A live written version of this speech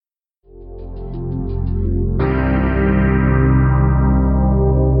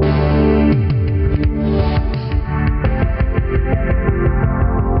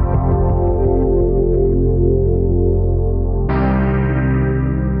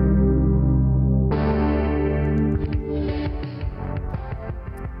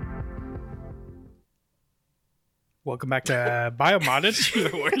Welcome back to Biomodded.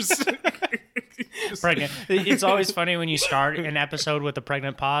 The worst. Pregnant. It's always funny when you start an episode with a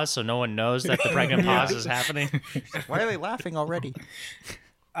pregnant pause, so no one knows that the pregnant pause is happening. Why are they laughing already?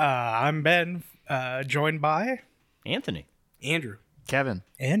 I'm Ben, joined by Anthony. Andrew. Kevin.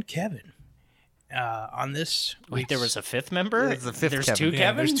 and Kevin. On this Wait, there was a fifth member? There's a fifth There's Kevin. two Yeah,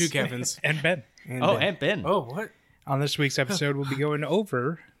 Kevins? there's two Kevins. and Ben. And Ben. Oh, what? On this week's episode, we'll be going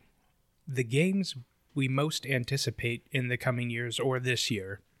over the games we most anticipate in the coming years or this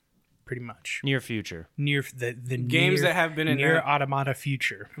year, pretty much. Near future. Near the Games near, that have been in near that- automata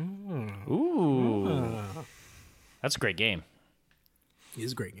future. Ooh. That's a great game. It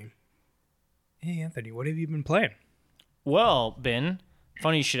is a great game. Hey, Anthony, what have you been playing? Well, Ben,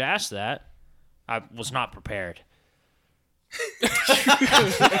 funny you should ask that. I was not prepared.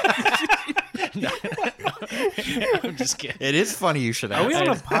 I'm just kidding. It is funny you should ask. Are we on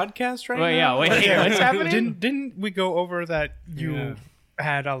a podcast right Wait, now? yeah, wait, what's happening? Didn't we go over that you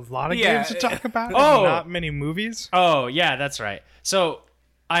had a lot of Yeah. games to talk about Oh. and not many movies? Oh, yeah, that's right. So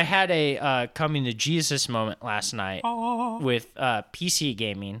I had a coming to Jesus moment last night with PC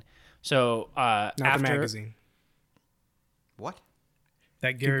gaming. So Not after the magazine. What?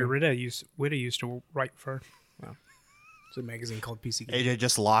 That Gary Whitta used to write for. It's a magazine called PC Game. AJ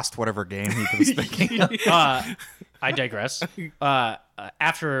just lost whatever game he was thinking of. I digress.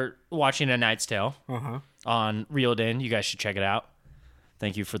 After watching A Knight's Tale on Reeled In, you guys should check it out.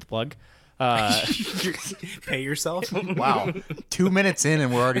 Thank you for the plug. Pay yourself. Wow. 2 minutes in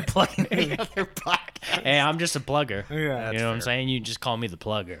and we're already plugging another podcast. Hey, I'm just a plugger. Yeah, you know what I'm saying? You just call me the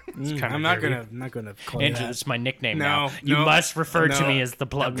plugger. I'm not gonna call you Andrew, that. it's my nickname No, now. You no, must refer to no, me as the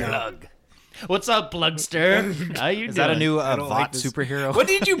plugger. no. Plug. What's up, plugster? How you Is that a new don't VOT like this. superhero? What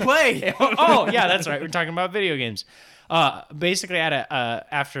did you play? Oh, yeah, that's right. We're talking about video games. Basically, I had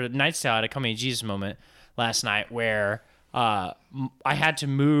after Knight's Tale, I had a coming to Jesus moment last night where I had to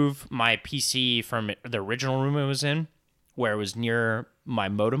move my PC from the original room it was in, where it was near my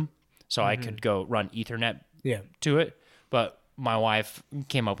modem, so I could go run Ethernet Yeah. to it. But my wife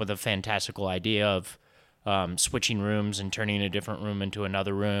came up with a fantastical idea of switching rooms and turning a different room into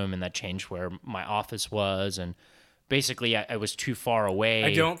another room, and that changed where my office was. And basically, I was too far away.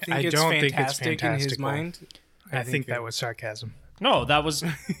 I don't think it's fantastic in his fantastical. mind. I think that was sarcasm. No, that was.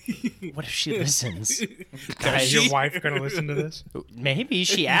 What if she listens? Is Guys, your wife going to listen to this? maybe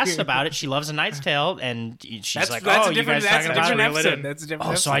she asked about it. She loves A Knight's Tale, and she's like, that's "Oh, a you guys different, that's talking a about different Reel It episode. In?" That's a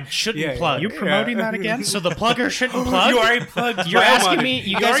different Oh, so I episode. shouldn't Yeah, plug. You promoting that again? So the plugger shouldn't plug. You already plugged. You're asking Biomodded. me- you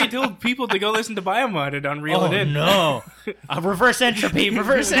You guys- already told people to go listen to Biomodded on Reel Oh It In. no! Reverse entropy.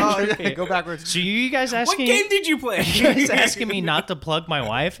 Reverse entropy. Go backwards. So you guys What asking? game did you play? You guys asking me not to plug my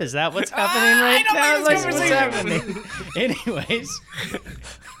wife? Is that what's happening right I now? don't think Like, this what's happening?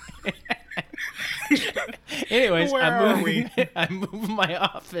 Anyways, Where are we? I moved my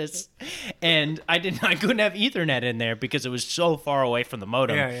office, and I couldn't have Ethernet in there because it was so far away from the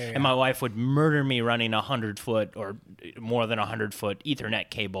modem, Yeah. and my wife would murder me running 100-foot or more than 100-foot Ethernet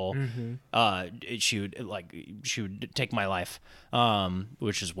cable. She would take my life,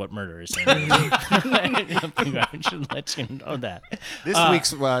 which is what murder is. I should let you know that. This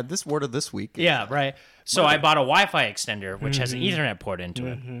week's this word of this week. Yeah, right. So I bought a Wi-Fi extender, which has an Ethernet port into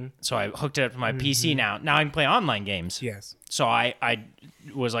it. So I hooked it up to my PC now. Now I can play online games. Yes. So I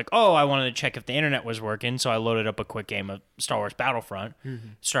was like, oh, I wanted to check if the internet was working. So I loaded up a quick game of Star Wars Battlefront,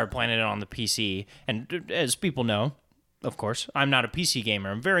 started playing it on the PC. And as people know, of course, I'm not a PC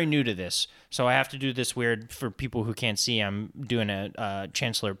gamer. I'm very new to this. So I have to do this weird, for people who can't see, I'm doing a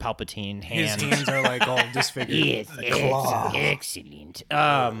Chancellor Palpatine His hand. hands are like all disfigured. Excellent.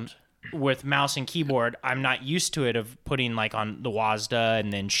 With mouse and keyboard, I'm not used to it of putting like on the WASD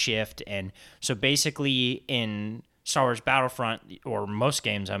and then shift. And so basically in Star Wars Battlefront, or most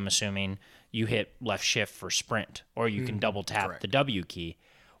games, I'm assuming, you hit left shift for sprint, or you can double tap the W key.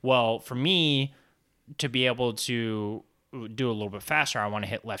 Well, for me, to be able to do a little bit faster, I want to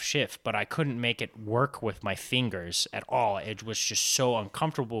hit left shift, but I couldn't make it work with my fingers at all. It was just so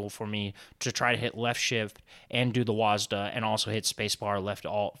uncomfortable for me to try to hit left shift and do the WASD and also hit spacebar left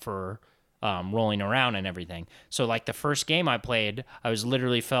alt for rolling around and everything. So like the first game I played, I was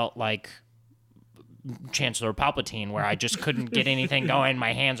literally felt like Chancellor Palpatine, where I just couldn't get anything going.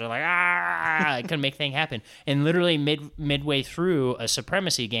 My hands were like, I couldn't make anything happen. And literally midway through a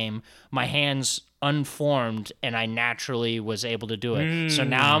Supremacy game, my hands unformed and I naturally was able to do it. So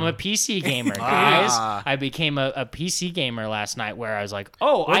now I'm a PC gamer, guys. I became a PC gamer last night, where I was like,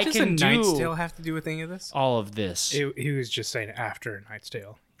 oh, What I does can a Knight's do Tale have to do with any of this? all of this. He was just saying after Knight's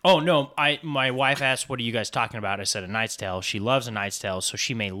Tale. Oh no! My wife asked, "What are you guys talking about?" I said, "A Knight's Tale." She loves A Knight's Tale, so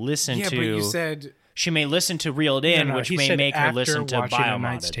she may listen Yeah, to. but you said She may listen to Reeled In, No, which he may said make her after listen to watching A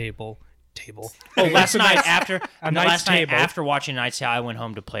Knight's Biomodded. Table. Oh, last night after Knight's Table. after watching Knight's Tale, I went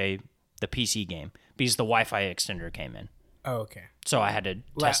home to play the PC game because the Wi-Fi extender came in, Oh, okay. so I had to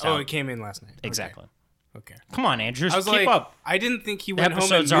test Oh, out it came in last night. Okay. exactly. Okay. Come on, Andrew, I was keep like, up. I didn't think he The went home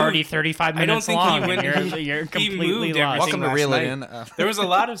and episode's moved. already 35 I don't minutes think long, he went. and you're he completely moved lost. everything Welcome to last Reel It night. In. There was a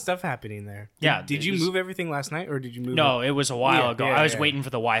lot of stuff happening there. Yeah, Did you it was- move everything last night, or did you move? No, it was a while Yeah, ago. yeah, I was yeah. waiting for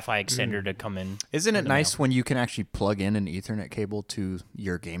the Wi-Fi extender to come in. Isn't it nice when you can actually plug in an Ethernet cable to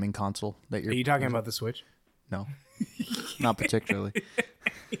your gaming console that Are you talking about the Switch? No, not particularly.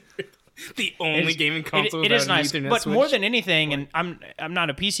 The only gaming console. It is without an nice, Ethernet but more switch? than anything, and I'm not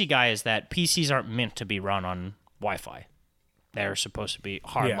a PC guy, is that PCs aren't meant to be run on Wi-Fi. They're supposed to be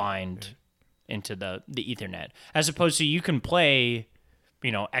hardlined into the Ethernet, as opposed to you can play,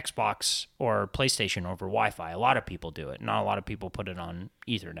 Xbox or PlayStation over Wi-Fi. A lot of people do it. Not a lot of people put it on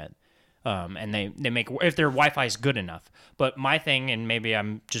Ethernet. And they make if their Wi-Fi is good enough. But my thing, and maybe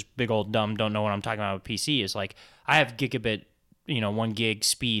I'm just big old dumb, don't know what I'm talking about with PC, is like I have gigabit, 1 gig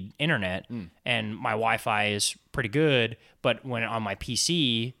speed internet, and my Wi-Fi is pretty good. But when on my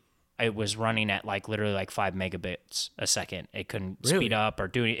PC, it was running at literally 5 megabits a second. It couldn't speed up or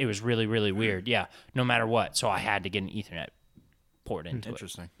do it. It was really, really weird. Yeah, no matter what. So I had to get an Ethernet port into it.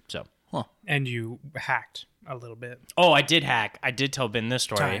 Interesting. So. And you hacked a little bit. Oh, I did hack. I did tell Ben this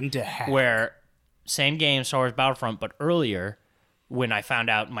story. Time to hack. Where same game, Star Wars Battlefront, but earlier when I found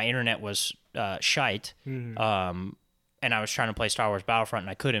out my internet was shite, and I was trying to play Star Wars Battlefront and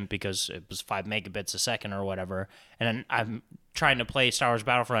I couldn't because it was 5 megabits a second or whatever. And then I'm trying to play Star Wars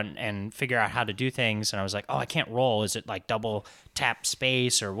Battlefront and figure out how to do things. And I was like, oh, I can't roll. Is it double tap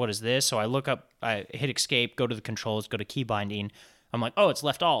space or what is this? So I look up, I hit escape, go to the controls, go to key binding. I'm like, oh, it's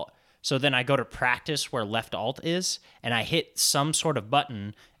left alt. So then I go to practice where left alt is, and I hit some sort of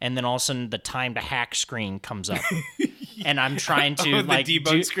button, and then all of a sudden the time to hack screen comes up. And I'm trying to the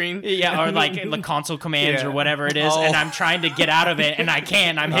debug screen? Yeah, or the console commands Yeah. or whatever it is, and I'm trying to get out of it, and I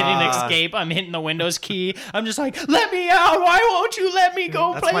can't. I'm hitting escape, I'm hitting the Windows key. I'm just like, let me out. Why won't you let me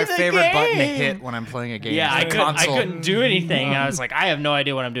go That's play my the favorite game? button to hit when I'm playing a game. Yeah, I The couldn't do anything. I was like, I have no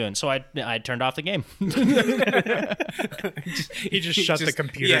idea what I'm doing. So I turned off the game. He just shut the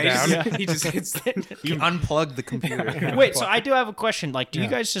computer yeah, down. He just hits. You unplug the computer. Wait, so I do have a question. Do you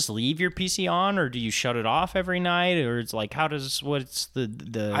guys just leave your PC on, or do you shut it off every night, or it's what's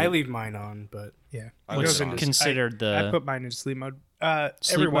the I leave mine on, but Yeah. I It leave goes it on. into- considered I the put mine in sleep mode. Every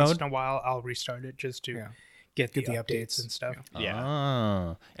Sleep once mode? in a while, I'll restart it just to Yeah. get the Get the updates updates. and stuff.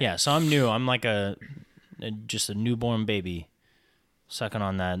 yeah. So I'm new. I'm like just a newborn baby, sucking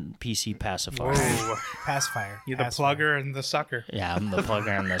on that PC pacifier. Whoa. pacifier. You're the plugger and the sucker. Yeah, I'm the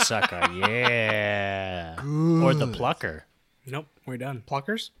plugger and the sucker. Yeah, or the plucker. Nope, we're done.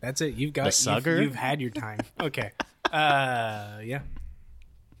 Pluckers? That's it. You've got The sucker? You've had your time. Okay. Yeah.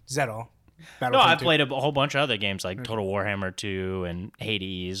 Is that all? No, I Battlefront 2? played a whole bunch of other games like Total Warhammer 2 and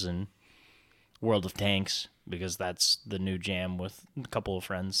Hades and World of Tanks because that's the new jam with a couple of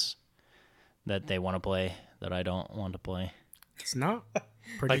friends that they want to play that I don't want to play. It's not Like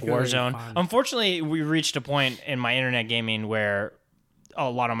particularly Warzone. fun. Unfortunately, we reached a point in my internet gaming where a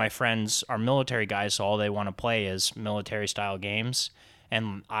lot of my friends are military guys, so all they want to play is military style games.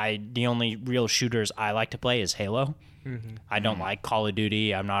 And the only real shooters I like to play is Halo. I don't like Call of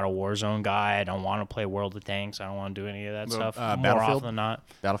Duty. I'm not a Warzone guy. I don't want to play World of Tanks. I don't want to do any of that stuff. More Battlefield? often than not.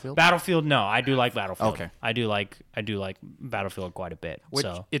 Battlefield? Battlefield, no. I do like Battlefield. Okay. I do like Battlefield quite a bit. Which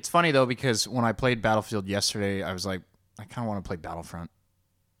so it's funny though because when I played Battlefield yesterday, I was like, I kind of want to play Battlefront.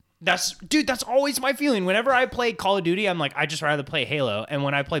 that's always my feeling. Whenever I play Call of Duty, I'm like, I just rather play Halo. And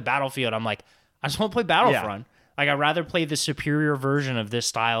when I play Battlefield, I'm like, I just want to play Battlefront. Like, I'd rather play the superior version of this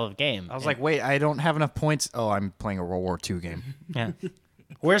style of game. I was like, wait, I don't have enough points. Oh, I'm playing a World War II game. yeah.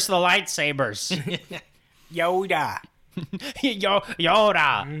 Where's the lightsabers? Yoda.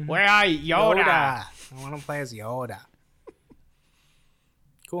 Yoda. Where are you? Yoda. I want to play as Yoda.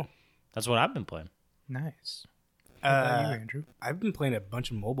 Cool. That's what I've been playing. Nice. How about you, Andrew? I've been playing a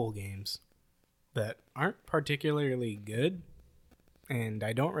bunch of mobile games that aren't particularly good, and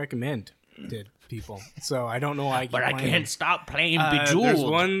I don't recommend to people. So I don't know why I keep But I playing can't stop playing them. Bejeweled. There's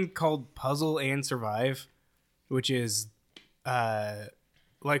one called Puzzle and Survive, which is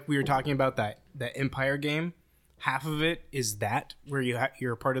like we were talking about that Empire game. Half of it is that where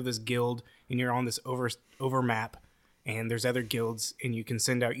you're a part of this guild and you're on this over map, and there's other guilds and you can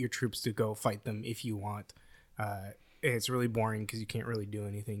send out your troops to go fight them if you want. It's really boring because you can't really do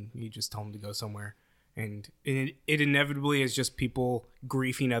anything. You just tell them to go somewhere, and it inevitably is just people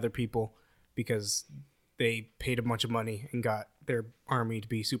griefing other people because they paid a bunch of money and their army to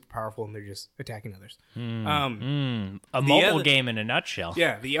be super powerful, and they're just attacking others. A mobile game in a nutshell.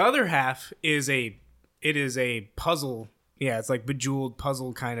 Yeah, the other half is a puzzle. Yeah, it's like Bejeweled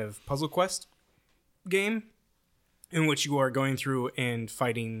puzzle kind of puzzle quest game in which you are going through and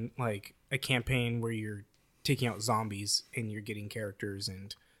fighting like a campaign where you're taking out zombies and you're getting characters,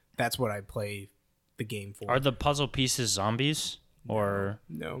 and that's what I play the game for. Are the puzzle pieces zombies or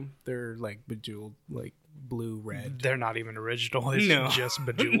No, they're like Bejeweled, like blue, red. They're not even original. It's No. just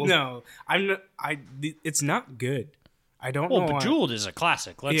Bejeweled. No, I'm not. It's not good. I don't know. well, why. Bejeweled is a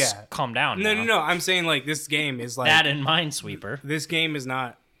classic. Let's calm down. No, now. no. I'm saying like this game is like That and Minesweeper. this game is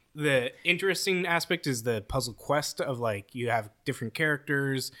not. The interesting aspect is the puzzle quest of like you have different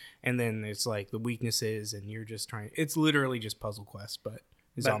characters and then it's like the weaknesses and you're just trying. It's literally just puzzle quest, but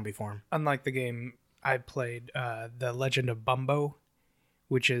zombie form. Unlike the game I played, The Legend of Bumbo,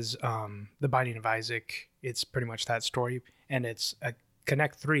 which is The Binding of Isaac. It's pretty much that story, and it's a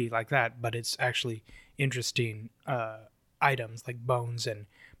Connect 3 like that, but it's actually interesting items like bones and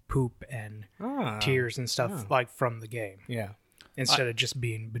poop and tears and stuff like from the game, Yeah. instead of just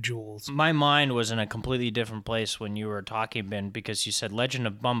being Bejeweled. My mind was in a completely different place when you were talking, Ben, because you said Legend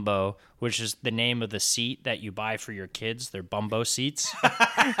of Bumbo, which is the name of the seat that you buy for your kids. They're Bumbo seats,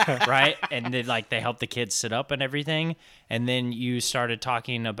 right? And they help the kids sit up and everything. And then you started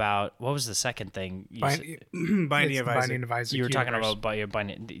talking about, what was the second thing? Binding It's of the Isaac. Binding of Isaac. You were talking universe. about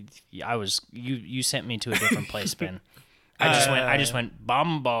binding. You sent me to a different place, Ben. I just went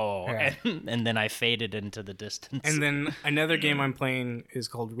Bumbo, Yeah. and then I faded into the distance. And then another game I'm playing is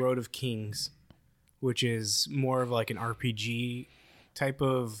called Road of Kings, which is more of like an RPG type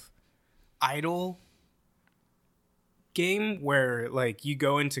of idle game where like you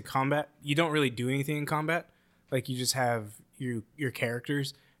go into combat. You don't really do anything in combat. Like you just have your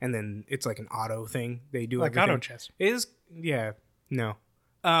characters, and then it's like an auto thing. They do Like everything. auto chess. It is, yeah, no.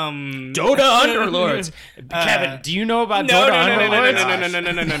 Dota Underlords. Kevin, do you know about No, Dota no, no,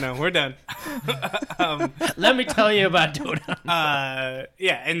 no, no, Underlords? no. We're done. Let me tell you about Dota.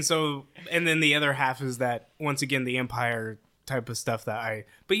 Yeah, and then the other half is that once again the Empire type of stuff that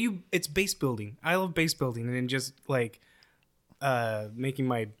it's base building. I love base building and then just like making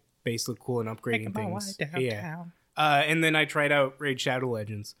my base look cool and upgrading things. Yeah. And then I tried out Raid Shadow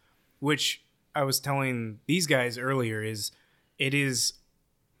Legends, which I was telling these guys earlier it is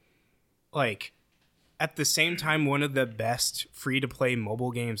like at the same time one of the best free to play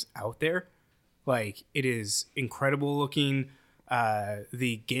mobile games out there. Like it is incredible looking.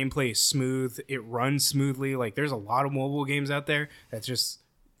 The gameplay is smooth. It runs smoothly. Like there's a lot of mobile games out there that just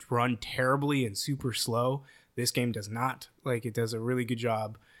run terribly and super slow. This game does not. Like it does a really good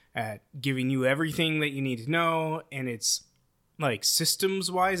job at giving you everything that you need to know, and it's like systems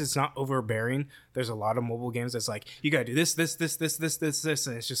wise it's not overbearing. There's a lot of mobile games that's like you gotta do this and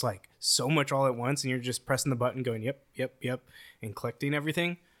it's just like so much all at once and you're just pressing the button going yep and collecting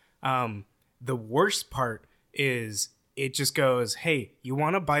everything. The worst part is it just goes, hey, you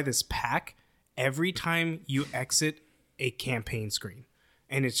want to buy this pack every time you exit a campaign screen,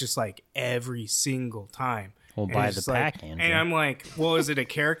 and it's just like every single time. We'll And buy it's the just like- pack, Andrew. and I'm like, well, is it a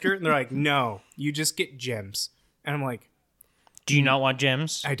character? And they're like, no, you just get gems. And I'm like, Do you not want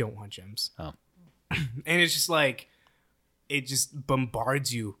gems? I don't want gems. Oh. And it's just like, it just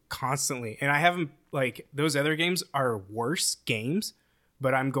bombards you constantly. And I haven't, like, those other games are worse games,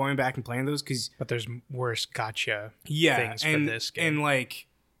 but I'm going back and playing those because, But there's worse gotcha things for this game. And, like,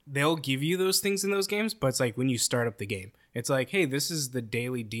 they'll give you those things in those games, but it's like when you start up the game, it's like, hey, this is the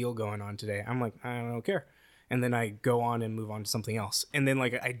daily deal going on today. I'm like, I don't care. And then I go on and move on to something else. And then,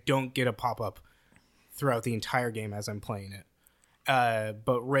 like, I don't get a pop-up throughout the entire game as I'm playing it.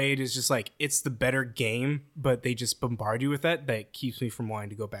 But Raid is just like, it's the better game, but they just bombard you with that keeps me from wanting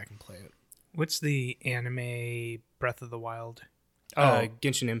to go back and play it. What's the anime Breath of the Wild?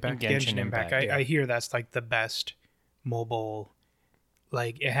 Genshin Impact. Genshin Impact, I hear that's like the best mobile.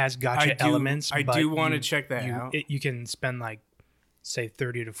 Like it has I gotcha do- elements. I but do wanna check that you, out. You can spend like say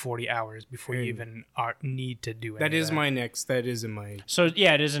 30 to 40 hours before you even need to do it. That is in my So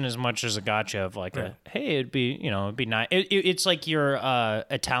yeah, it isn't as much as a gotcha of like a hey, it'd be nice. It's like your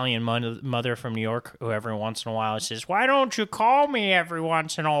Italian mother from New York who every once in a while says, "Why don't you call me every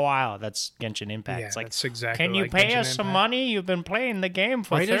once in a while?" That's Genshin Impact. Yeah, it's like, that's exactly can you like pay Genshin us some Impact. money? You've been playing the game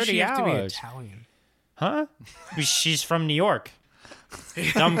for Why 30 does she have to be hours, Italian? huh? She's from New York.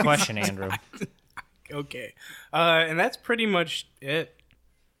 Dumb question, Andrew. Okay. And that's pretty much it.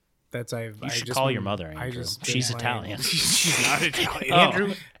 You should call your mother, Andrew. She's Italian. She's not Italian.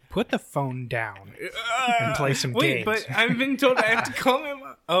 Andrew, put the phone down and play some Wait, games. but I've been told I have to call my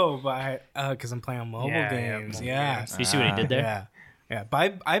mom. Oh, because I'm playing on mobile games. mobile Yeah. games. You see what he did there? Yeah. Yeah.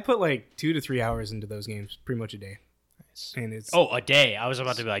 But I put like 2 to 3 hours into those games pretty much a day. And it's Oh, a day. I was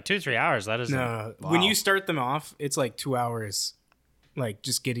about to be like 2-3 hours. That is no. When you start them off, it's like 2 hours, like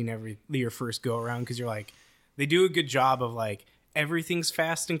just getting your first go around because you're like, they do a good job of like everything's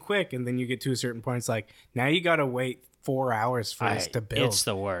fast and quick, and then you get to a certain point, it's like now you gotta wait 4 hours for this to build. It's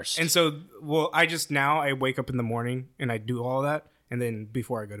the worst. And so, I wake up in the morning and I do all that, and then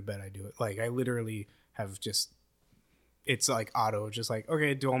before I go to bed, I do it. Like I literally have it's like auto, just like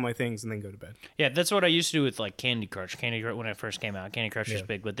okay, do all my things and then go to bed. Yeah, that's what I used to do with like Candy Crush. Candy Crush when it first came out, Candy Crush was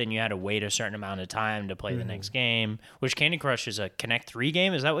big, but then you had to wait a certain amount of time to play the next game. Which Candy Crush is a Connect 3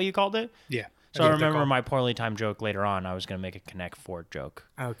 game. Is that what you called it? Yeah. So I remember my poorly timed joke later on. I was going to make a Connect 4 joke.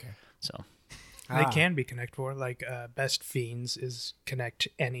 Okay. So They can be Connect 4. Like Best Fiends is Connect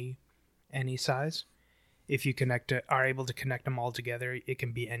any size. If you are able to connect them all together, it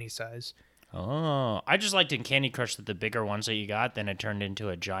can be any size. Oh, I just liked in Candy Crush that the bigger ones that you got, then it turned into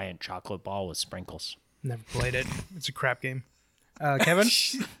a giant chocolate ball with sprinkles. Never played it. It's a crap game. Kevin?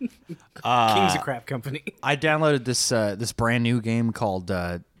 King's a crap company. I downloaded this brand new game called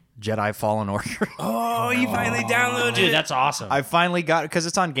Jedi Fallen Order. Oh, you finally downloaded Dude, it. that's awesome. I finally got it because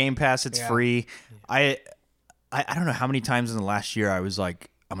it's on Game Pass. It's Yeah. free. I don't know how many times in the last year I was like,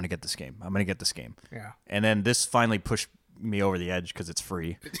 I'm gonna get this game. I'm gonna get this game. Yeah. And then this finally pushed me over the edge because it's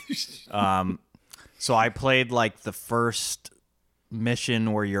free. So I played like the first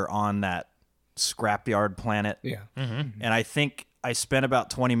mission where you're on that scrapyard planet. Yeah. And I think I spent about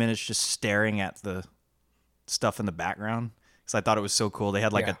 20 minutes just staring at the stuff in the background because I thought it was so cool. They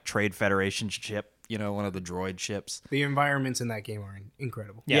had like Yeah. a Trade Federation ship, one of the droid ships. The environments in that game are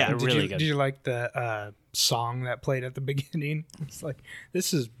incredible. yeah, they're Did really you, good. Did you like the song that played at the beginning? It's like,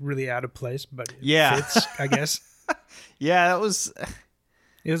 this is really out of place, but it Yeah. fits, I guess. Yeah, that was.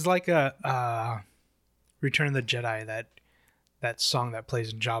 It was like a Return of the Jedi, that song that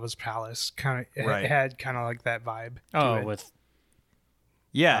plays in Jabba's palace. Kind of Right. it had kind of like that vibe. to Oh, it. with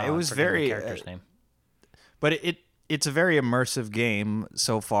Yeah, it I was forget the very. character's name. But it's a very immersive game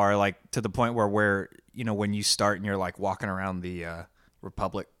so far, like to the point where when you start and you're like walking around the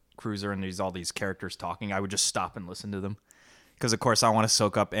Republic cruiser and there's all these characters talking, I would just stop and listen to them. Because of course I want to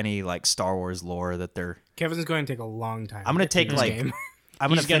soak up any like Star Wars lore that they're. Kevin's going to take a long time. I'm gonna to get take through this like. game. I'm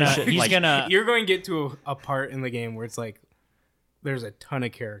gonna finish it. He's like, gonna. You're going to get to a part in the game where it's like there's a ton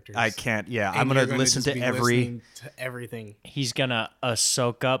of characters. I can't. Yeah, and I'm you're gonna listen just to be every. listening to everything. He's gonna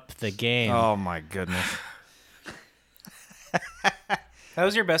soak up the game. Oh my goodness. That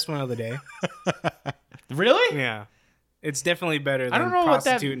was your best one of the day. Really? Yeah. It's definitely better than I don't know what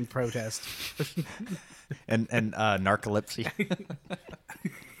that- Prostitute and Protest. and narcolepsy.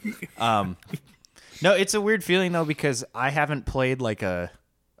 No, it's a weird feeling though because I haven't played like a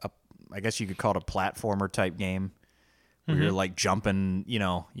I guess you could call it a platformer type game where you're like jumping,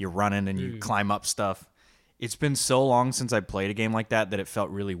 you're running and you climb up stuff. It's been so long since I played a game like that it felt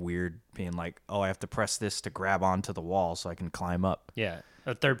really weird being like, oh, I have to press this to grab onto the wall so I can climb up. Yeah,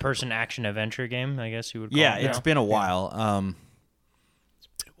 a third-person action adventure game, I guess you would call Yeah, it. it's been a while.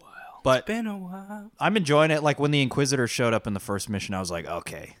 But Been a while. I'm enjoying it. Like when the Inquisitor showed up in the first mission, I was like,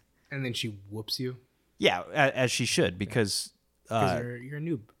 okay. And then she whoops you Yeah, as she should because because you're a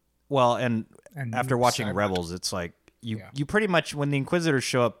noob. well, and And after watching Cyber. Rebels, it's like you Yeah. you pretty much when the Inquisitors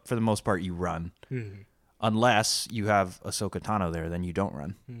show up for the most part, you run. Unless you have Ahsoka Tano there, then you don't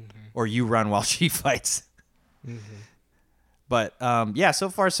run, or you run while she fights. But yeah, so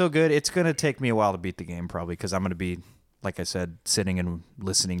far so good. It's gonna take me a while to beat the game probably because I'm gonna be, like I said, sitting and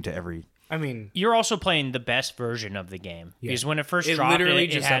listening to every. I mean, You're also playing the best version of the game because when it first It dropped, literally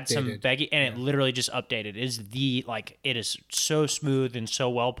it just had some updated. beggy, and it literally just updated. It is so smooth and so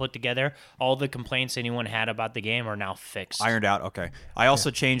well put together. All the complaints anyone had about the game are now fixed. Ironed out. Okay. I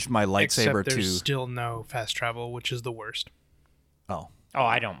also changed my lightsaber Except to. there's still no fast travel, which is the worst. Oh, Oh,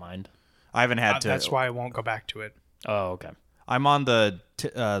 I don't mind. I haven't had to. That's why I won't go back to it. Oh, okay. I'm on the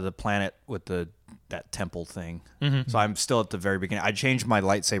planet with that temple thing, so I'm still at the very beginning. I changed my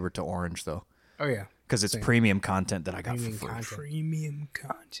lightsaber to orange though, oh yeah. because it's premium content that I got Premium for free. content. Premium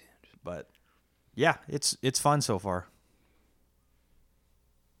content. But yeah, it's fun so far.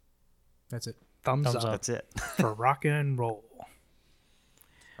 That's it. Thumbs, Thumbs up, up. That's it. for rock and roll.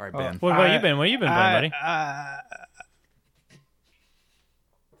 All right, Ben. What have you been? What have you been playing, buddy?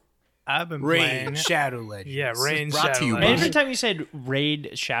 I've been Raid playing. Shadow Legends. Yeah, Raid brought to Shadow you by- Legends. Every time you said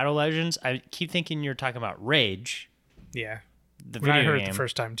Raid Shadow Legends, I keep thinking you're talking about Rage, Yeah, the when video I heard game. it the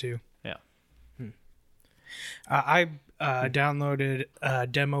first time too. Yeah. I downloaded a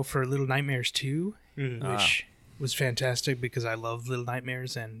demo for Little Nightmares 2, which was fantastic because I love Little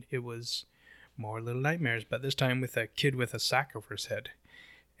Nightmares, and it was more Little Nightmares, but this time with a kid with a sack over his head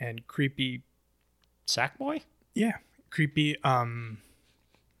and creepy. Sackboy? Yeah, creepy.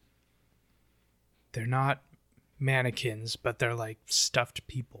 They're not mannequins, but they're like stuffed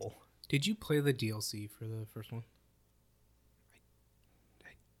people. Did you play the DLC for the first one?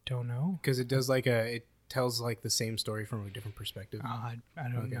 Don't know. Because it does it tells like the same story from a different perspective. I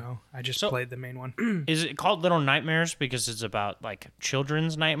don't Okay. know. I just So- played the main one. Is it called Little Nightmares because it's about like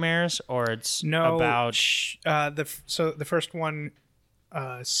children's nightmares, or it's No, about the first one,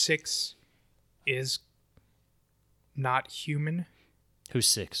 6 is not human. who's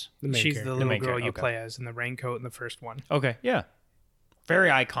 6? The main She's character. the little main girl character, you okay. play as in the raincoat in the first one. Okay, yeah, very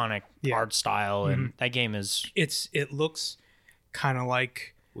iconic Yeah. art style, and that game is It looks kind of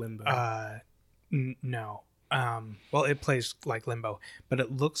like Limbo. no. Well, it plays like Limbo, but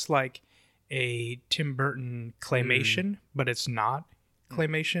it looks like a Tim Burton claymation, but it's not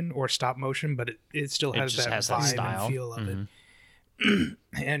claymation or stop motion, but it still has just that has that vibe style. and feel of it.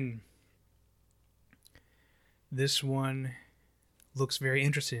 And this one looks very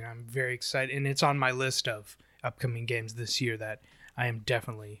interesting. I'm very excited, and it's on my list of upcoming games this year that I am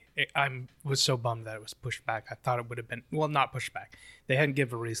definitely. Was so bummed that it was pushed back. I thought it would have been not pushed back. They hadn't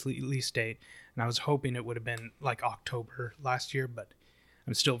given a release date, and I was hoping it would have been like October last year. But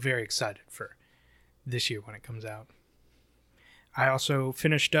I'm still very excited for this year when it comes out. I also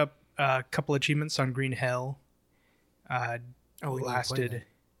finished up a couple achievements on Green Hell. We didn't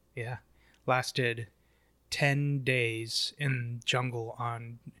play Lasted 10 days in jungle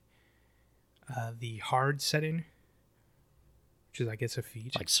on the hard setting, which is, I guess, a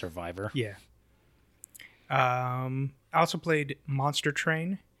feat. like Survivor. Yeah. I also played Monster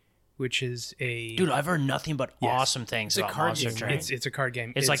Train, which is a Dude, I've heard nothing but Yes. awesome things It's a about card Monster game, Train. right? it's a card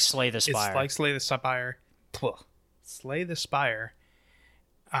game. It's like Slay the Spire. It's like Slay the Spire. Pwah. Slay the Spire.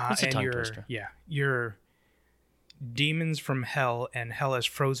 That's a and tongue you're twister. you're demons from hell, and hell is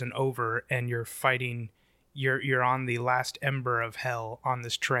frozen over, and you're fighting. You're on the last ember of hell on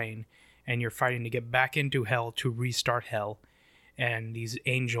this train, and you're fighting to get back into hell to restart hell, and these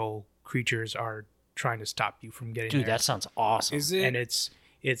angel creatures are trying to stop you from getting Dude, there. that sounds awesome. Is it? And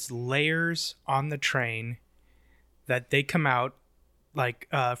it's layers on the train that they come out like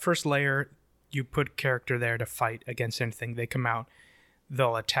first layer, you put character there to fight against anything. They come out,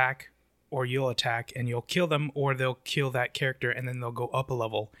 they'll attack, or you'll attack and you'll kill them, or they'll kill that character and then they'll go up a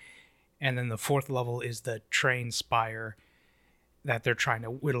level. And then the 4th level is the train spire that they're trying to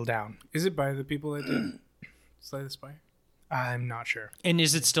whittle down. Is it by the people that did Slay the Spire? I'm not sure. And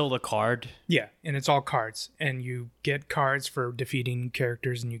is it still the card? Yeah, and it's all cards, and you get cards for defeating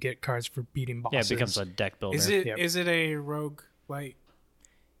characters, and you get cards for beating bosses. Yeah, it becomes a deck builder. Is it? Yep. Is it a rogue like?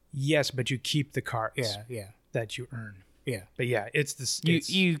 Yes, but you keep the cards Yeah. that you earn. Yeah. But yeah, it's this.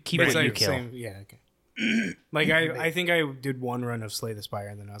 you keep But what it's you like kill. same. Yeah. Okay. Like I think I did one run of Slay the Spire,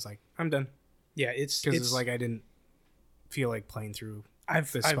 and then I was like, I'm done, Yeah, it's because it's like I didn't feel like playing through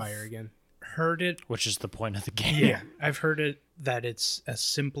I've the Spire again. heard it. Which is the point of the game. Yeah, I've heard it that it's a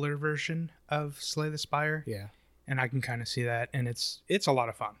simpler version of Slay the Spire, Yeah. and I can kind of see that, and it's a lot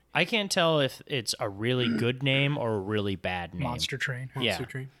of fun. I can't tell if it's a really good name or a really bad name. Monster Train. Yeah. Monster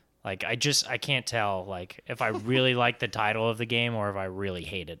Train. Like I can't tell like if I really like the title of the game or if I really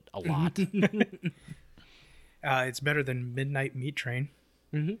hate it a lot. It's better than Midnight Meat Train.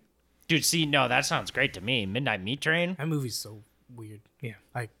 Dude, see, no, that sounds great to me. Midnight Meat Train? That movie's so weird. Yeah,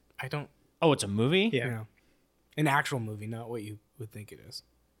 I don't. Oh, it's a movie? yeah. You know, an actual movie, not what you would think it is.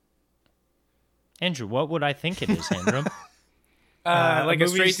 Andrew, what would I think it is, Andrew? Like a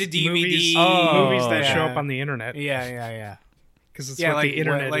straight to DVD. movies, Oh, movies that show yeah. up on the internet, Yeah. because it's Yeah, what like the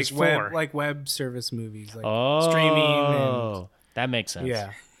internet like is for. like web service movies, like Oh, streaming that makes sense. and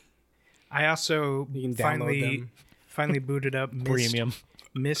yeah. I also You can download them. finally booted up Premium.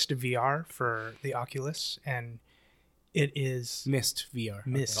 Mist VR for the Oculus, and it is Mist VR.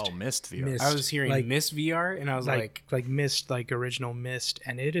 Mist. Oh, Mist VR. Mist. I was hearing Like- Mist VR, and I was like Mist, like original Mist,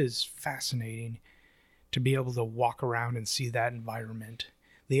 and it is fascinating to be able to walk around and see that environment.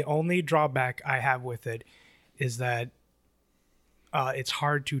 The only drawback I have with it is that it's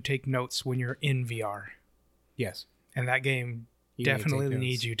hard to take notes when you're in VR, yes, and that game You need to definitely take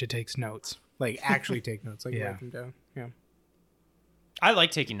needs notes. you to take notes. like actually take notes, like Yeah. write them down. Yeah, I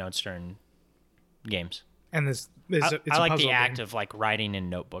like taking notes during games. And this is I, it's I a like puzzle the act game. of like writing in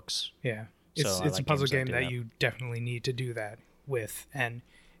notebooks. Yeah, So it's I it's like a puzzle games that game do that that. you definitely need to do that with, and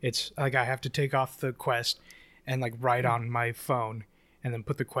it's like I have to take off the quest and like write on my phone and then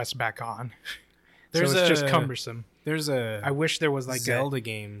put the quest back on. There's so it's just a- cumbersome. There's a I wish there was like Zelda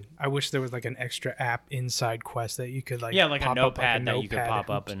game. I wish there was like an extra app inside Quest that you could like Yeah, like a pop up, notepad that you could notepad pop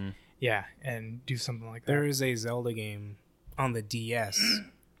up and yeah, and do something like that. There is a Zelda game on the DS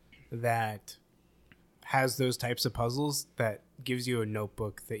that has those types of puzzles that gives you a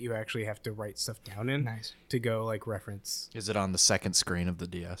notebook that you actually have to write stuff down in Nice. to go like reference. Is it on the second screen of the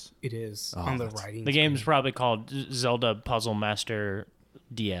DS? It is Oh, on the that's- writing. the game's probably called Zelda Puzzle Master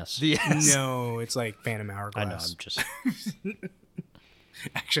DS. DS. No, it's like Phantom I know, Hourglass. I'm just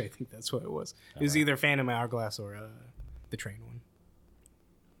Actually, I think that's what it was. It was either Phantom Hourglass or the train one.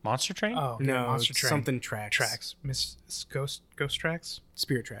 Monster Train? Oh yeah, No, Monster it's Train. something tracks. Tracks. Ghost Tracks.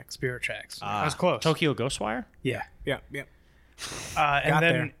 Spirit Tracks. Spirit Tracks. Ah. I was close. Tokyo Ghostwire? Yeah. Yeah, yeah. And Got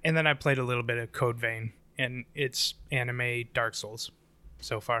then there. and then I played a little bit of Code Vein, and it's anime Dark Souls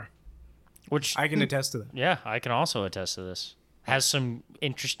so far. Which I can attest to that. yeah, I can also attest to this. Has some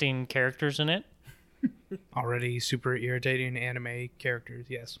interesting characters in it. Already super irritating anime characters.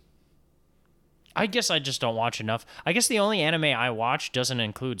 Yes. I guess I just don't watch enough. I guess the only anime I watch doesn't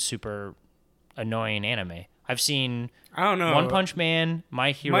include super annoying anime. I've seen I don't know. One Punch Man,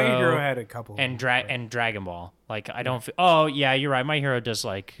 My Hero, My Hero had a couple. and Dragon Ball. Like I don't. Oh yeah, you're right. My Hero does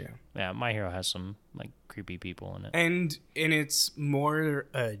like. Yeah. Yeah, My Hero has some like creepy people in it. and it's more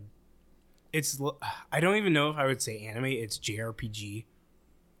I don't even know if I would say anime. It's JRPG.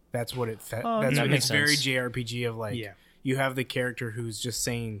 That's what it felt. Oh, That's that what makes it's very sense. JRPG of like Yeah. you have the character who's just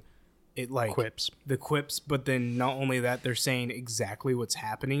saying it like Quips. the quips, but then not only that they're saying exactly what's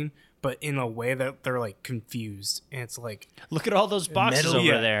happening, but in a way that they're like confused, and it's like Look at all those boxes Metal- over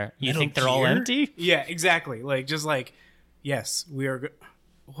yeah. there. You Metal think they're all Gear? empty? yeah, exactly, like just like yes, we are.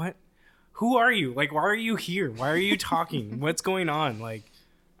 What? Who are you? Like, why are you here? Why are you talking? What's going on? Like,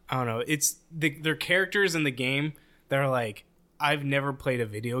 I don't know. It's they're characters in the game that are like, I've never played a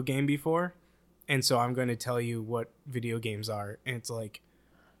video game before, and so I'm going to tell you what video games are. And it's like,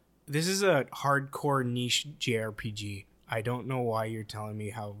 this is a hardcore niche JRPG. I don't know why you're telling me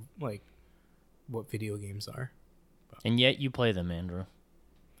how like what video games are. And yet you play them, Andrew.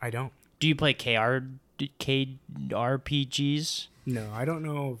 I don't. Do you play KRPGs? No, I don't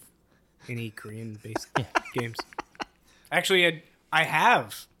know of any Korean based games. Actually, I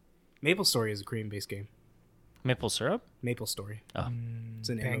have. Maple Story is a Korean based game. Maple syrup? Maple Story. Oh. It's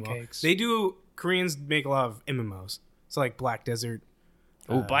an Pancakes. MMO. They do. Koreans make a lot of MMOs. So like Black Desert.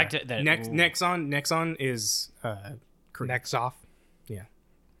 Oh, Black Nexon is Korean. Next off. Yeah,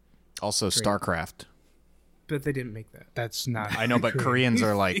 Also, StarCraft. but they didn't make that. That's not. I know, but Koreans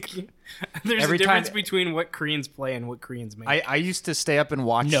are like. There's Every a difference time- between what Koreans play and what Koreans make. I used to stay up and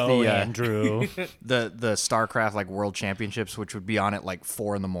watch No, the Andrew. the StarCraft like World Championships, which would be on at like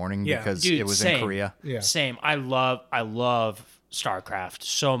 4 a.m. Yeah. because Dude, it was same. in Korea. Yeah. Same. I love StarCraft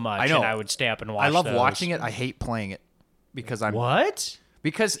so much. I know. And I would stay up and watch I love those. watching it. I hate playing it because I'm What?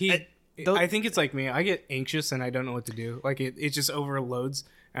 because I think it's like me. I get anxious and I don't know what to do. Like it just overloads.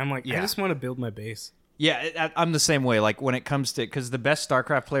 And I'm like, I Yeah. just want to build my base. yeah, I'm the same way. Like when it comes to because the best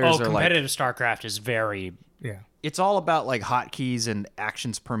StarCraft players Oh, are like competitive StarCraft is very. Yeah. it's all about like hotkeys and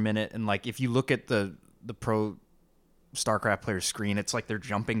actions per minute, and like if you look at the pro StarCraft player's screen, it's like they're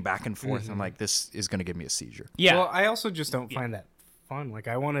jumping back and forth. I'm like, this is going to give me a seizure. Yeah. Well, I also just don't find that fun. Like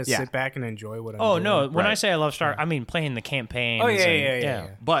I want to Yeah. sit back and enjoy what I'm oh doing. no! When I Right. say I love Star, I mean playing the campaigns. Oh yeah, and- yeah.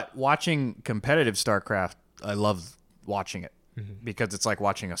 But watching competitive StarCraft, I love watching it because it's like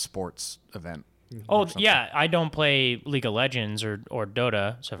watching a sports event. Oh yeah, I don't play League of Legends or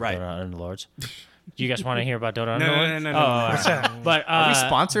Dota, except for Right. Dota Underlords. Do you guys want to hear about Dota No, Underlords? no. What's that? But Are we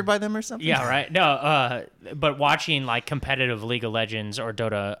sponsored by them or something? yeah, right. No, but watching like competitive League of Legends or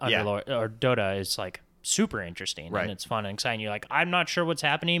Dota Yeah. Underlord or Dota is like super interesting Right. and it's fun and exciting. You're like, I'm not sure what's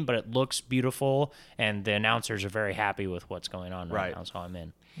happening, but it looks beautiful, and the announcers are very happy with what's going on right Right. now. So I'm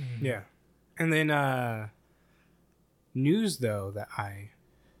in. Yeah. And then news though that I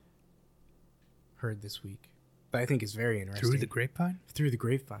heard this week that I think is very interesting. Through the grapevine. Through the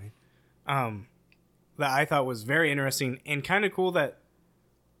grapevine. That I thought was very interesting and kind of cool that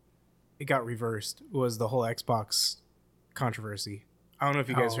it got reversed was the whole Xbox controversy. I don't know if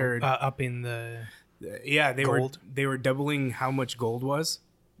you guys heard. Up in the. Yeah, Gold? they were doubling how much gold was.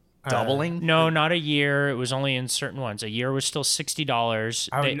 Doubling? No, not a year. It was only in certain ones. A year was still $60.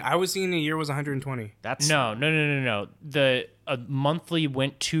 I was seeing a year was 120. That's No. The monthly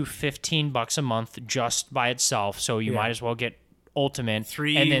went to $15 a month just by itself. So you Yeah. might as well get Ultimate.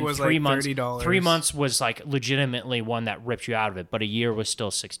 Three and then was 3 like months. $30. 3 months was like legitimately one that ripped you out of it, but a year was still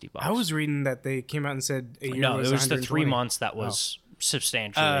 $60. I was reading that they came out and said a year no, was it was the 3 120. months that was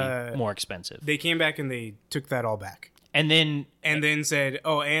substantially more expensive. They came back and they took that all back. And then said,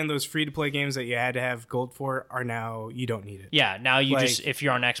 "Oh, and those free-to-play games that you had to have gold for are now you don't need it." yeah, now you Like, just if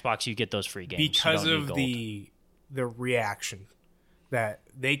you're on Xbox, you get those free games. You Because don't need of gold. the reaction that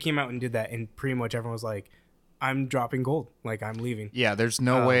they came out and did that, and pretty much everyone was like, "I'm dropping gold. Like I'm leaving." Yeah, there's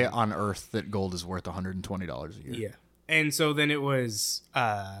no way on earth that gold is worth $120 a year. Yeah. And so then it was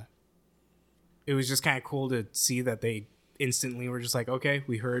just kind of cool to see that they instantly were just like, "Okay,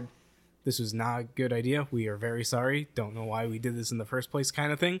 we heard this was not a good idea. We are very sorry. Don't know why we did this in the first place,"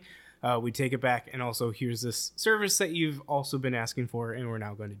 kind of thing. We take it back, and also here's this service that you've also been asking for, and we're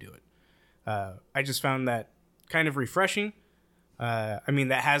now going to do it. I just found that kind of refreshing. I mean,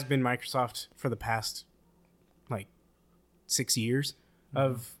 that has been Microsoft for the past like 6 years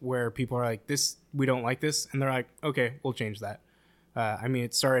of where people are like, "This, we don't like this," and they're like, "Okay, we'll change that." I mean,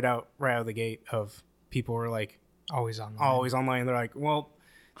 it started out right out of the gate of people were like Always online. always online. They're like, "Well,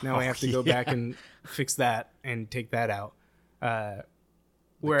 now I have to go back and fix that and take that out."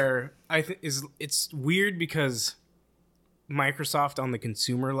 Where I think it's weird because Microsoft on the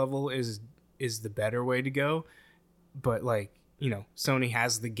consumer level is the better way to go, but like, Sony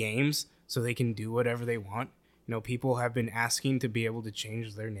has the games, so they can do whatever they want. People have been asking to be able to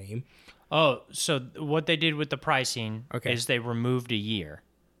change their name. Oh, so what they did with the pricing Okay. is they removed a year.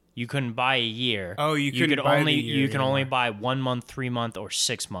 You couldn't buy a year. Oh, you couldn't could buy the only year you can only anymore. buy 1 month, 3 month, or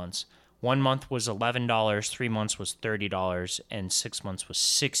 6 months. 1 month was $11, 3 months was $30, and 6 months was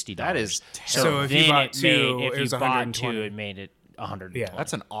 $60. That is so. So if you then bought it two, made, it if you was bought 120. two, it made it 120. Yeah.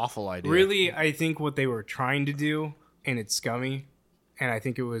 That's an awful idea. Really, I think what they were trying to do, and it's scummy, and I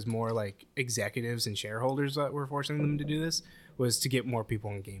think it was more like executives and shareholders that were forcing them to do this, was to get more people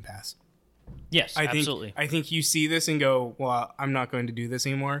on Game Pass. Yes, I think, absolutely. I think you see this and go, "Well, I'm not going to do this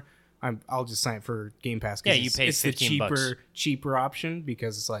anymore. I'll just sign up for Game Pass." 'Cause Yeah, you pay it's the $15. cheaper option,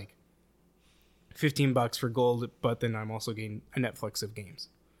 because it's like $15 for gold, but then I'm also getting a Netflix of games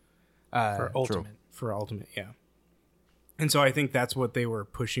for Ultimate. for Ultimate, yeah. And so I think that's what they were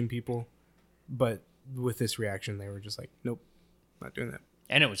pushing people, but with this reaction, they were just like, "Nope, not doing that."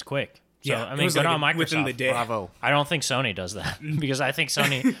 And it was quick. So, Yeah, I it mean, was good like on Microsoft. within the day. Bravo. I don't think Sony does that because I think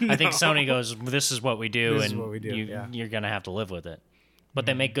Sony goes, "This is what we do, This is and what we do, yeah. you're gonna have to live with it." But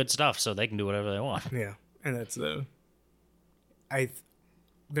they make good stuff, so they can do whatever they want. Yeah, and that's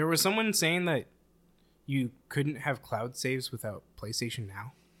there was someone saying that you couldn't have cloud saves without PlayStation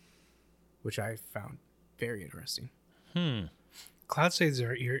Now, which I found very interesting. Cloud saves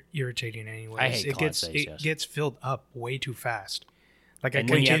are irritating anyways. I hate it cloud gets saves, it yes. gets filled up way too fast. Like And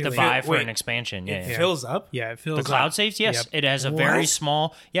I then you have to continually- buy for wait, an expansion. Yeah, It yeah. fills up. Yeah, it fills The cloud up. saves, yes, Yep. it has a very What?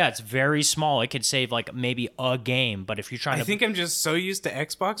 small. Yeah, it's very small. It could save like maybe a game, but if you're trying I to, think I'm just so used to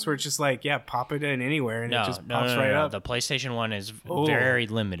Xbox where it's just like, yeah, pop it in anywhere and it just no, pops no, right no. up. The PlayStation One is Oh. very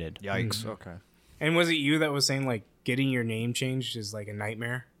limited. Yikes. Okay. And was it you that was saying like getting your name changed is like a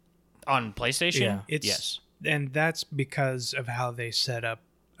nightmare? On PlayStation, Yeah. It's yes. and that's because of how they set up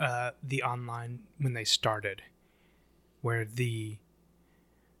the online when they started, where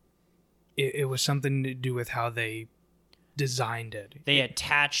it was something to do with how they designed it. They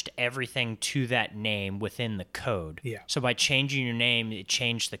attached everything to that name within the code. Yeah. So by changing your name, it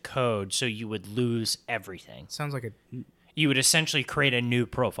changed the code, so you would lose everything. Sounds like a You would essentially create a new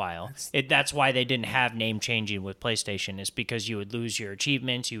profile. That's why they didn't have name changing with PlayStation, is because you would lose your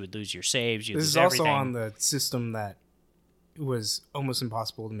achievements, you would lose your saves, you would This lose is also everything. on the system that was almost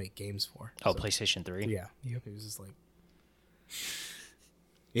impossible to make games for. Oh, PlayStation 3. Yeah. It was just like,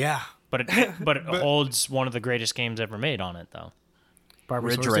 yeah. But it holds one of the greatest games ever made on it, though.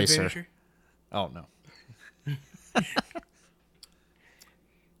 Barbara Ridge Sword's Racer. Adventure? Oh no.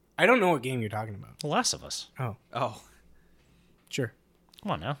 I don't know what game you're talking about. The Last of Us. Oh, Oh. sure.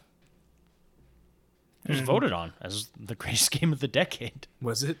 Come on now. It was voted on as the greatest game of the decade.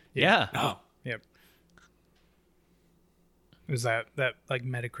 Was it? Yeah. Oh. Yep. It was that like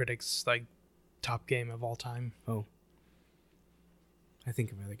Metacritic's like top game of all time. Oh. I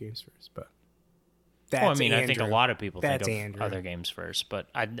think of other games first, but Well, I that's mean, I think a Andrew. lot of people That's think of Andrew. other games first, but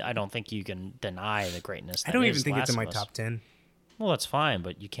I don't think you can deny the greatness. I that don't is even think The it's in Last my of Us. top 10. Well, that's fine,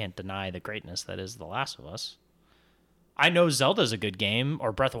 but you can't deny the greatness that is The Last of Us. I know Zelda's a good game,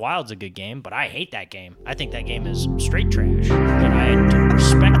 or Breath of Wild's a good game, but I hate that game. I think that game is straight trash, but I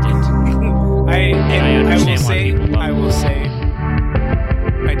respect it. I understand why people love I will say,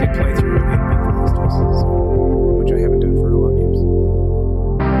 I did play through it and beat the Last of Us, so, which I haven't done for a lot of games.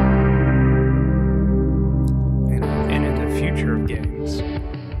 And in the future of games,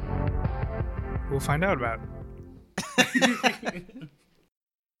 we'll find out about.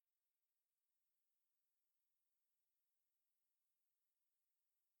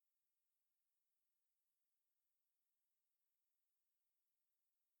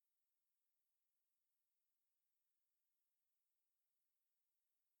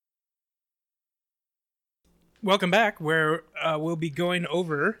 Welcome back, where we'll be going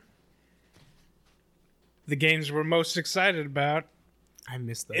over the games we're most excited about I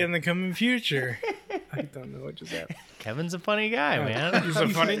missed that. in the coming future. I don't know what just happened. Kevin's a funny guy, man. He's a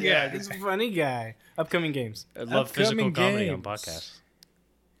funny guy. Yeah, he's a funny guy. Upcoming games. I love physical Upcoming comedy on games. podcasts.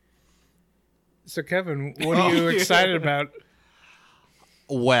 So, Kevin, what are you excited about?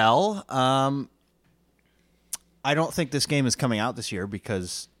 Well, I don't think this game is coming out this year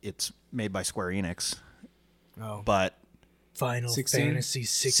because it's made by Square Enix. Oh. But Final 16? Fantasy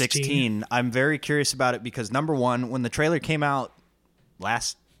 16. 16, I'm very curious about it because number one, when the trailer came out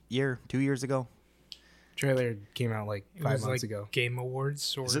last year, 2 years ago, Trailer came out like It 5 was months like ago. Game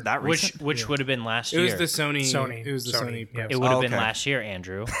Awards, or is it that Which recent? which would have been last It year? was the Sony. Sony. It was the Sony, Sony. yeah. It would have been okay. last year,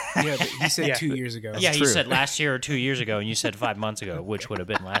 Andrew. Yeah, but he said Yeah. 2 years ago. Yeah, he true. said last year or 2 years ago, and you said 5 months ago, which would have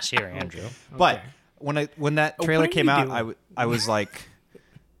been last year, Andrew. But when that trailer what are came you out, doing? I was like,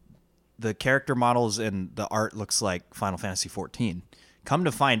 the character models and the art looks like Final Fantasy 14. Come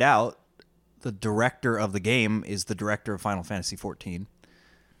to find out, the director of the game is the director of Final Fantasy 14,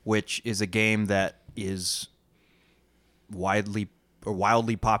 which is a game that is wildly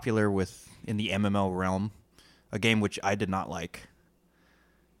popular in the MMO realm, a game which I did not like.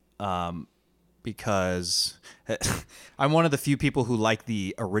 Because I'm one of the few people who like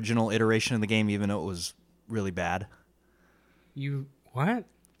the original iteration of the game, even though it was really bad. You what?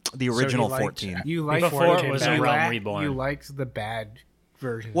 The original liked- 14. You liked Before it was you Realm la- Reborn. You liked the bad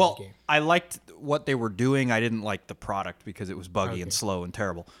version Well, of the game. I liked what they were doing. I didn't like the product because it was buggy Okay. and slow and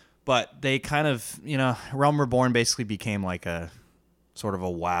terrible. But they kind of, Realm Reborn basically became like a sort of a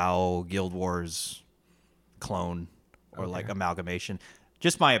WoW Guild Wars clone or like amalgamation.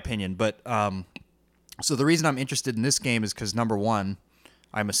 Just my opinion. But so the reason I'm interested in this game is because number one,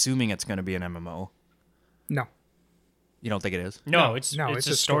 I'm assuming it's going to be an MMO. No. You don't think it is? No, it's no, it's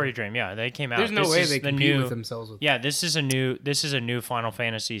a story dream. Yeah, they came out. There's no This way is they the compete new, with themselves. With Yeah, this is a new Final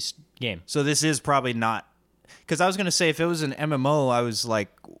Fantasy game. So this is probably not, because I was going to say if it was an MMO, I was like,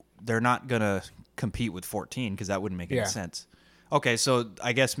 they're not going to compete with 14 because that wouldn't make any Yeah. sense. Okay, so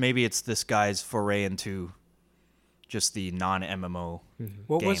I guess maybe it's this guy's foray into just the non-MMO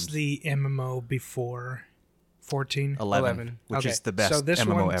What was games. the MMO before 14? 11, which Okay, is the best so this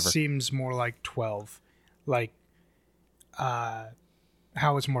MMO one ever. seems more like 12. Like,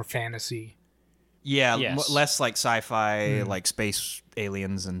 how it's more fantasy. Yeah, Yes. less like sci-fi, Hmm. like space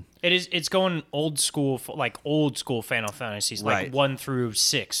aliens and It's going old school Final Fantasies, like Right. 1 through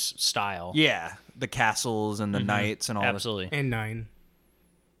 6 style. yeah, the castles and the knights and all that. Absolutely. and 9.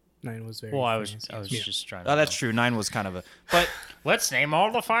 9 was very. Well, I was fancy. just trying to. Oh, that's true. 9 was kind of a, but Let's name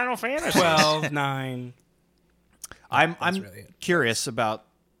all the Final Fantasies. 12, 9. I'm really it. curious about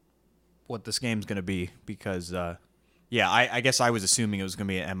what this game's going to be because, I guess I was assuming it was going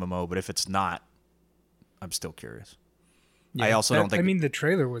to be an MMO, but if it's not, I'm still curious. I also don't think. I mean, the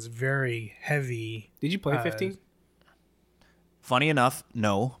trailer was very heavy. Did you play 15? Funny enough,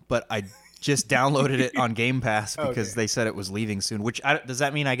 no, but I just downloaded it on Game Pass because Okay. they said it was leaving soon. Which does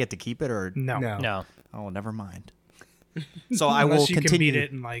that mean I get to keep it or? No. No. Oh, never mind. So I will Unless you continue. can beat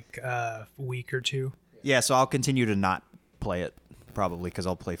it in like a week or two. Yeah, so I'll continue to not play it probably because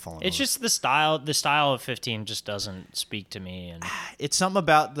I'll play Fallen. It's Order. just the style of 15 just doesn't speak to me. And It's something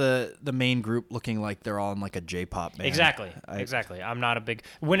about the main group looking like they're all in like a J-pop band. exactly. I'm not a big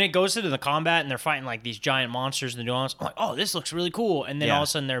when it goes into the combat and they're fighting like these giant monsters and I'm like, oh, this looks really cool. And then Yeah. all of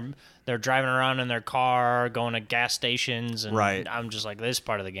a sudden they're driving around in their car, going to gas stations, and Right. I'm just like, this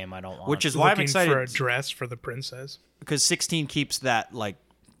part of the game I don't want. Which is why I'm Looking excited for a dress for the princess. because 16 keeps that like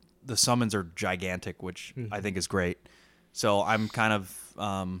the summons are gigantic, which I think is great. So I'm kind of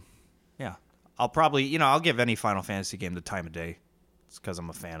I'll probably I'll give any Final Fantasy game the time of day. It's because I'm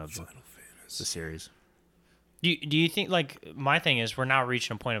a fan of the series. Do you think, like, my thing is we're now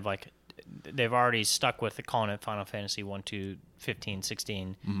reaching a point of like they've already stuck with calling it Final Fantasy 1, 2, 15,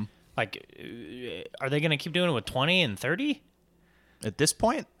 16. Like, are they going to keep doing it with 20 and 30? At this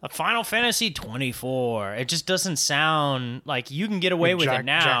point, A Final Fantasy 24. It just doesn't sound like you can get away with Jack it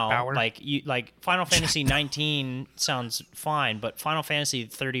now. Bauer? Like Final Fantasy 19 sounds fine, but Final Fantasy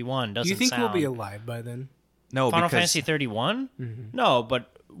 31 doesn't Do you think sound. we'll be alive by then? no, Final because Fantasy 31? No,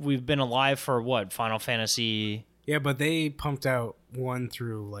 but we've been alive for what? Final Fantasy. Yeah, but they pumped out 1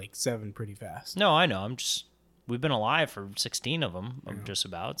 through like 7 pretty fast. No, I know. We've been alive for 16 of them, just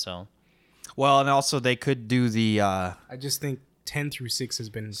about. So well, and also they could do the I just think 10 through 6 has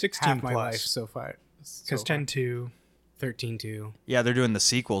been 16 half my plus. life so far. Because 10 2. 13 2. yeah they're doing the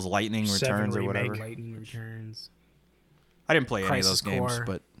sequels, Lightning 7 Returns or remake. whatever. Lightning Returns. I didn't play any of Crisis those games, Core.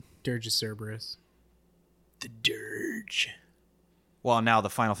 but Dirge of Cerberus. The Dirge. well, now the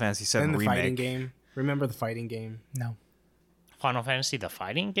Final Fantasy VII Then the fighting remake. game. Remember the fighting game? No. Final Fantasy the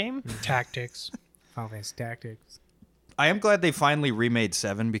fighting game? Tactics. Final Fantasy Tactics. I am glad they finally remade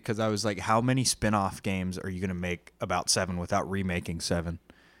 7 because I was like, how many spin-off games are you going to make about 7 without remaking 7?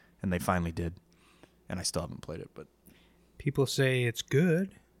 And they finally did. And I still haven't played it, but People say it's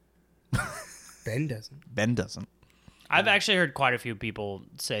good. Ben doesn't. Ben doesn't. I've actually heard quite a few people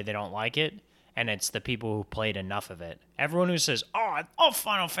say they don't like it, and it's the people who played enough of it. Everyone who says, "Oh,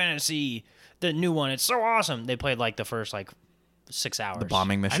 Final Fantasy, the new one, it's so awesome," they played like the first 6 hours. The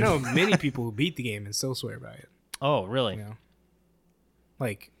bombing I mission. know many people who beat the game and still swear by it. Oh, really? You know,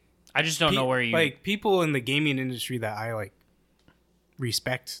 like I just don't know where you. like people in the gaming industry that I like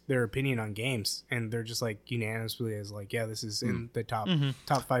respect their opinion on games, and they're just like unanimously as like, yeah, this is in the top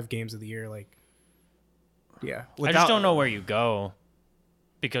 5 games of the year. Like, yeah, I just don't know where you go,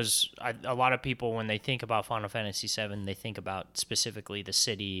 because a lot of people, when they think about Final Fantasy VII, they think about specifically the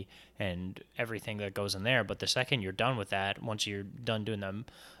city and everything that goes in there. But the second you're done with that, once you're done doing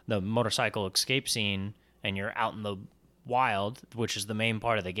the motorcycle escape scene and you're out in the wild, which is the main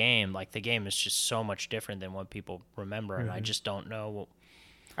part of the game, like the game is just so much different than what people remember, and I just don't know.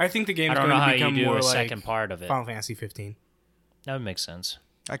 I think the game's I don't going know how to become you do more a like second part of it. Final Fantasy 15. That would make sense.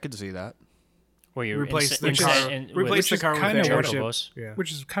 I could see that. Where you Replace the instead- car, in- replace the is car with kinda an what airship. Chocobos. Yeah.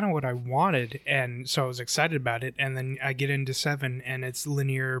 Which is kind of what I wanted, and so I was excited about it. And then I get into 7, and it's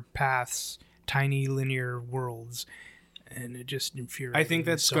linear paths, tiny linear worlds, and it just infuriates. I think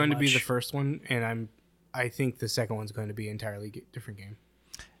that's so going to be much. the first one, and I think the second one's going to be an entirely different game.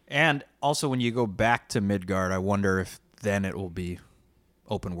 And also, when you go back to Midgard, I wonder if then it will be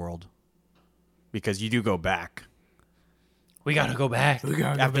open world. Because you do go back. We gotta go back.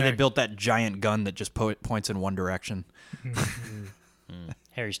 After they built that giant gun that just points in one direction.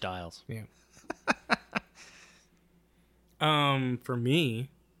 Harry Styles. Yeah. For me,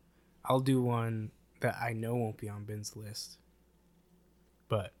 I'll do one that I know won't be on Ben's list,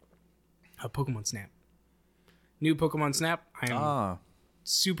 but a Pokemon Snap. New Pokemon Snap. I am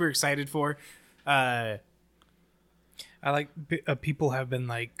super excited for. I like people have been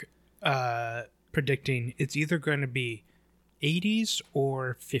predicting it's either going to be 80s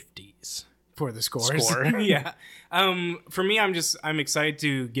or 50s. For the scores. Score. Yeah. For me, I'm excited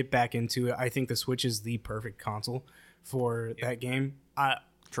to get back into it. I think the Switch is the perfect console for that game.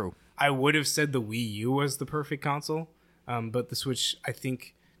 True. I would have said the Wii U was the perfect console, but the Switch, I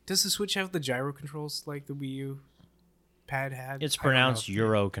think, does the Switch have the gyro controls like the Wii U pad had? It's I don't know. pronounced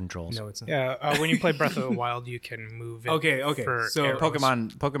Euro controls. No, it's not. Yeah, when you play Breath of the Wild, you can move it. Okay. for So arrows.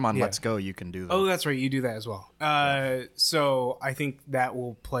 Pokemon Yeah. Let's Go, you can do that. Oh, that's right. You do that as well. So I think that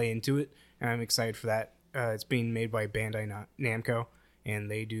will play into it, and I'm excited for that. It's being made by Bandai Namco,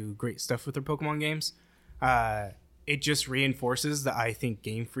 and they do great stuff with their Pokemon games. It just reinforces that I think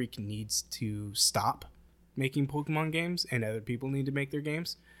Game Freak needs to stop making Pokemon games, and other people need to make their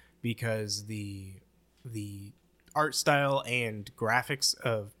games, because the art style and graphics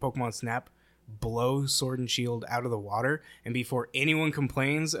of Pokemon Snap blow Sword and Shield out of the water. And before anyone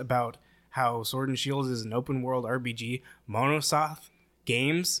complains about how Sword and Shield is an open world RPG, Monosoft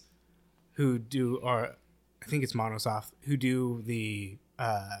Games, who do, or I think it's Monosoft, who do the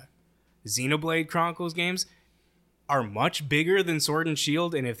Xenoblade Chronicles games, are much bigger than Sword and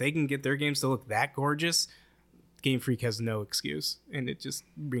Shield. And if they can get their games to look that gorgeous, Game Freak has no excuse. And it just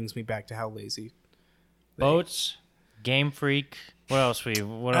brings me back to how lazy. Boats, Game Freak. What else we?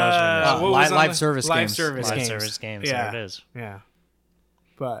 What else? What was on live the- service live games. service Live games. service games. Yeah. There it is. Yeah.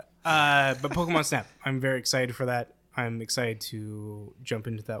 But Pokemon Snap, I'm very excited for that. I'm excited to jump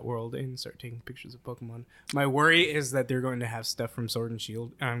into that world and start taking pictures of Pokemon. My worry is that they're going to have stuff from Sword and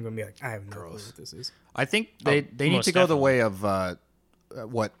Shield, and I'm going to be like, I have no clue what this is. I think they need most to go the definitely. way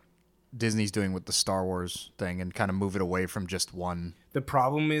of what Disney's doing with the Star Wars thing and kind of move it away from just one. The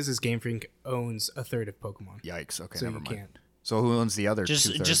problem is Game Freak owns a third of Pokemon. Yikes. Okay, So never you mind. can't. So who owns the other Just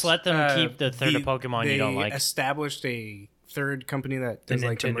two-thirds? let them keep the third of Pokemon you don't like. They established a third company that The does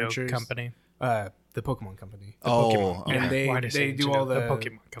like the Nintendo mergers. company. The Pokemon company. Oh, okay. And Why did I say they do Nintendo? all The the Pokemon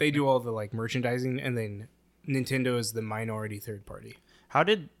company. they do all the like merchandising, and then Nintendo is the minority third party. How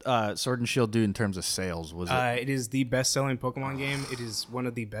did Sword and Shield do in terms of sales? Was it? It is the best-selling Pokemon game. It is one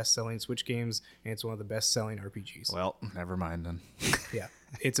of the best-selling Switch games, and it's one of the best-selling RPGs. Well, never mind then. Yeah,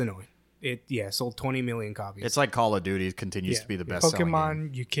 it's annoying. It sold 20 million copies. It's like Call of Duty it continues Yeah. to be the best selling game.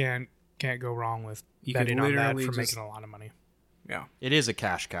 Pokemon, you can't go wrong with You could betting on that literally for just- making a lot of money. yeah. It is a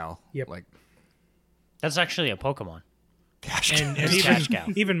cash cow. Yep. Like That's actually a Pokemon. cash And, cow. and Cash cow.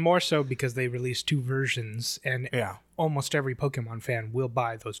 even more so because they released 2 versions, and Yeah. almost every Pokemon fan will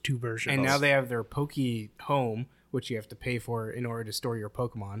buy those 2 versions. And now they have their Poke Home, which you have to pay for in order to store your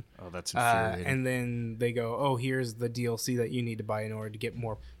Pokemon. Oh, that's infuriating. And then they go, oh, here's the DLC that you need to buy in order to get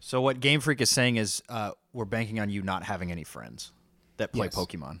more. So what Game Freak is saying is we're banking on you not having any friends that play Yes.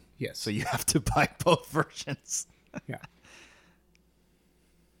 Pokemon. Yes. So you have to buy both versions. Yeah.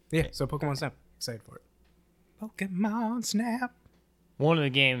 Yeah, so Pokemon Snap. Excited for it. Pokemon Snap. One of the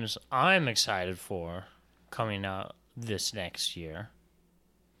games I'm excited for coming out this next year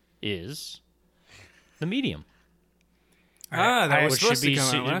is The Medium. That was which supposed should be to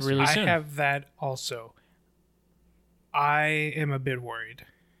come out last really year. I soon. have that also. I am a bit worried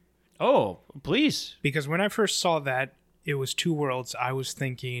Oh, please. because when I first saw that it was two worlds, I was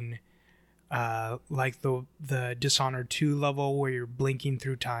thinking like the Dishonored 2 level where you're blinking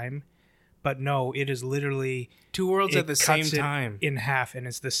through time. But no, it is literally 2 worlds at it the same cuts it time. in half, and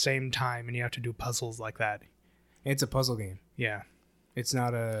it's the same time, and you have to do puzzles like that. It's a puzzle game. Yeah. It's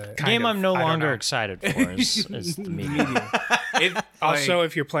not a The Kind game of. I'm no I don't longer know. excited for is The Medium. Also,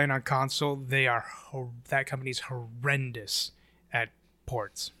 if you're playing on console, that company's horrendous at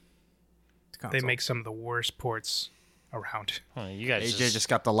ports. They make some of the worst ports around. Oh, you guys AJ just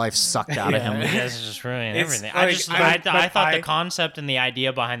got the life sucked out of you him. guys just ruining It's everything. like- I thought I- the concept and the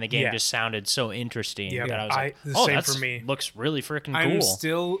idea behind the game Yeah. just sounded so interesting Yeah, that I was like, the "Oh, same that for me. looks really freaking I'm cool."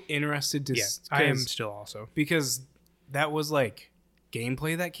 still interested to Yeah, s- I am 'cause- still also. because that was like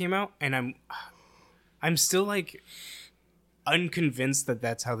gameplay that came out, and I'm still like unconvinced that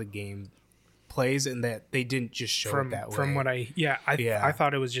that's how the game plays, and that they didn't just show it that way. From what I Yeah. I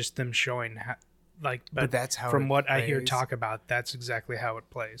thought it was just them showing but that's how from it what I hear plays. talk about, that's exactly how it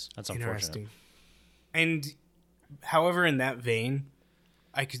plays. That's unfortunate. Interesting. And however, in that vein,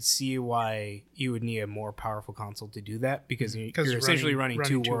 I could see why you would need a more powerful console to do that, because you're essentially running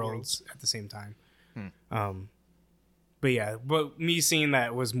two worlds at the same time. But yeah, but me seeing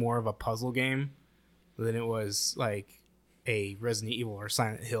that was more of a puzzle game than it was like a Resident Evil or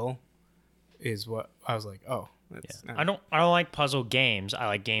Silent Hill is what I was like. Oh, that's I don't like puzzle games. I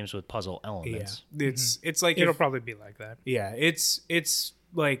like games with puzzle Yeah, elements. it's like It'll if- probably be like that. yeah, it's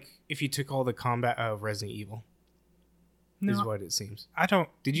like if you took all the combat out of Resident Evil, is No, what it seems. I don't.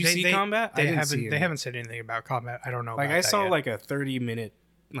 Did you see combat? They I didn't haven't. see it. They haven't said anything about combat. I don't know. Like about I that saw yet. like a 30-minute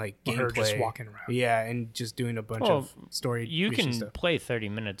like Of gameplay, her just walking around. Yeah, and just doing a bunch Well, of story. You mission can stuff. play 30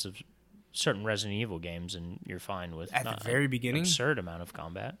 minutes of certain Resident Evil games, and you're fine with At the not very an beginning? absurd amount of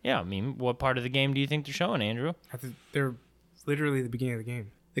combat. Yeah, I mean, what part of the game do you think they're showing, Andrew? They're literally the beginning of the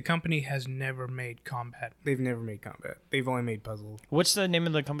game. The company has never made combat. They've never made combat. They've only made puzzle. What's the name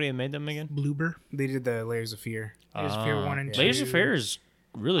of the company that made them again? Bloober, They did the Layers of Fear. Layers of Fear 1 and 2. Layers of Fear is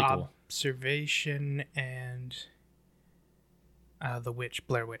really cool. Observation and the Witch,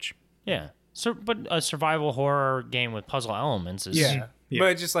 Blair Witch. Yeah. So, but a survival horror game with puzzle elements is Yeah, Yeah.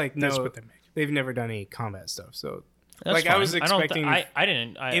 but just like That's no, what they make. they've never done any combat stuff. So That's like I was fine. don't expecting. I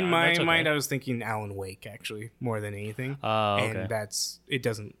didn't. in my that's okay. mind, I was thinking Alan Wake actually more than anything. Oh, okay. And it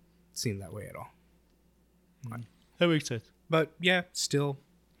doesn't seem that way at all. That makes sense. But yeah, still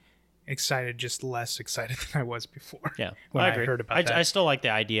excited, just less excited than I was before. Yeah, when I I agree. heard about that. I still like the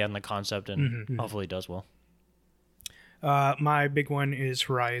idea and the concept, and Mm-hmm. hopefully it does well. My big one is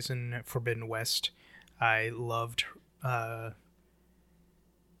Horizon Forbidden West. I loved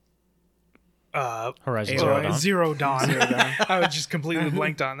Horizon Aloy. Zero Dawn. Zero Dawn. I was just completely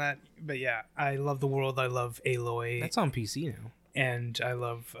blanked on that. But yeah, I love the world. I love Aloy. That's on PC now. And I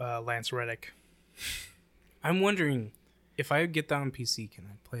love Lance Reddick. I'm wondering if I get that on PC, can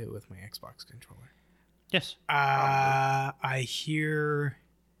I play it with my Xbox controller? Yes. I hear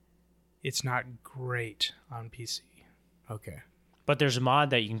it's not great on PC. Okay. But there's a mod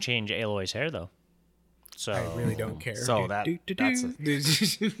that you can change Aloy's hair, though. So I really don't care. So that's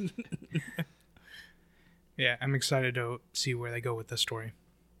Yeah, I'm excited to see where they go with the story.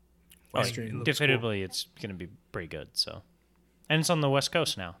 well, It looks definitively it's going to be pretty good. So, and it's on the West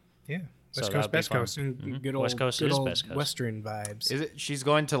Coast now. Yeah, So West that'll Coast, be Best fun. Coast. Good old, West Coast good is old Best Coast. Western vibes. Is it? She's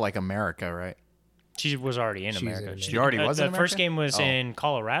going to like America, right? She was already in She's America. in She She already was The in first America? game was Oh. in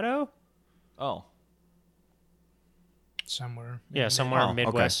Colorado. Oh, Somewhere. Yeah, somewhere Oh, in okay.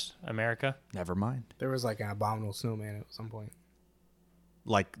 Midwest America. never mind. There was like an abominable snowman at some point.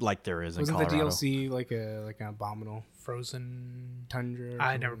 Like there is in Wasn't Colorado. the DLC like an abominable Frozen. tundra? or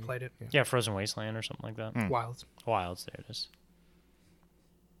I never something? played it. Yeah, Frozen Wasteland or something like that. Wild. Wilds, there it is.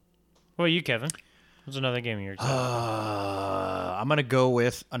 What about you, Kevin? What's another game you're excited about? I'm gonna go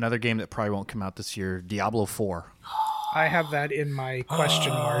with another game that probably won't come out this year, Diablo 4. I have that in my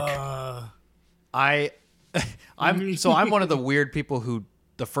question mark. I'm one of the weird people who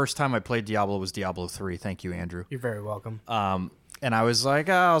the first time I played Diablo was Diablo 3. Thank you, Andrew. You're very welcome. And I was like,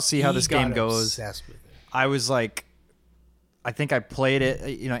 I'll see how He this game got goes. obsessed with it. I was like, I think I played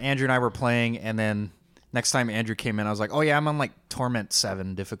it. You know, Andrew and I were playing, and then next time Andrew came in, I was like, oh yeah, I'm on like Torment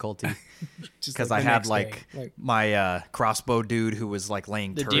 7 difficulty Just because like I the had next like day. my crossbow dude who was like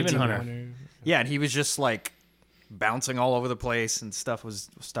laying The turrets Demon in- Hunter. Yeah, and he was just like bouncing all over the place, and stuff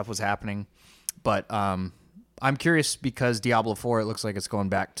was happening. But I'm curious because Diablo 4, it looks like it's going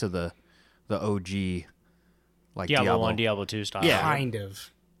back to the OG, like Diablo 1, Diablo 2 style. Yeah. Kind of.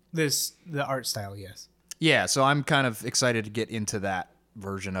 The art style, yes. Yeah, so I'm kind of excited to get into that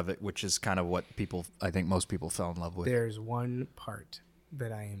version of it, which is kind of what I think most people fell in love with, There's one part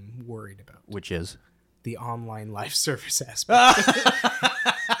that I am worried about. which is The online live service aspect.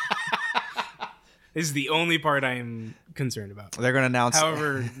 Is the only part I am concerned about. they're going to announce.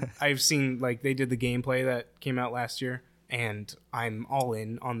 However, I've seen like they did the gameplay that came out last year, and I'm all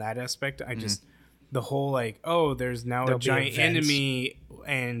in on that aspect. I just the whole like, oh, there's now There'll a be giant events. enemy,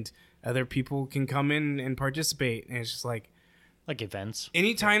 and other people can come in and participate, and it's just like Like events.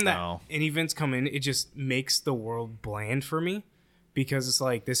 anytime that No. any events come in, it just makes the world bland for me. Because it's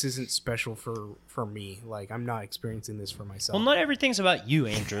like this isn't special for me. Like I'm not experiencing this for myself. Well, not everything's about you,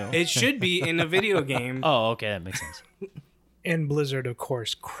 Andrew. It should be in a video game. Oh, okay, that makes sense. And Blizzard, of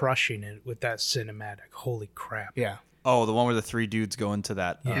course, crushing it with that cinematic. Holy crap. Yeah. Oh, the one where the 3 dudes go into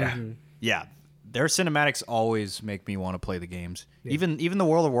that. Yeah. Yeah. Their cinematics always make me want to play the games. Even the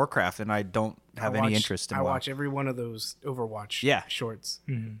World of Warcraft, and I don't have any interest in I WoW. watch every one of those Overwatch Yeah. shorts.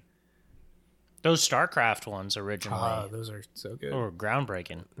 Those StarCraft ones originally Those are so good. were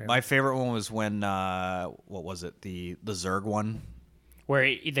groundbreaking. My favorite one was when what was it? The Zerg one? Where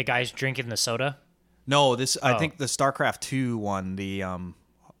the guy's drinking the soda. No, this I Oh. think the StarCraft 2 one, the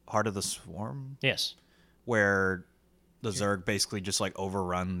Heart of the Swarm, Yes. where the Zerg basically just like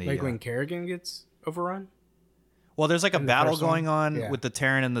overrun the Like when Kerrigan gets overrun. Well, there's like a the battle first one? going on Yeah. with the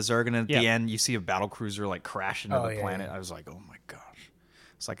Terran and the Zerg, and at Yeah. the end you see a battle cruiser like crash into Oh, the yeah, planet. yeah. I was like, oh my gosh.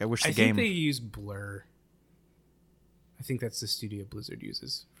 It's like I wish the I game think they use Blur. I think that's the studio Blizzard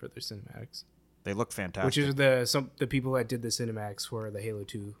uses for their cinematics, they look fantastic. which is the people that did the cinematics for the Halo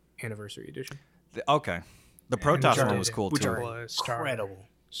 2 Anniversary Edition. Okay. The Protoss are- one was cool which too. are Couple of incredible.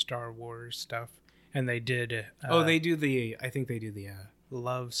 Star Wars stuff. And they did They do the. I think they do the.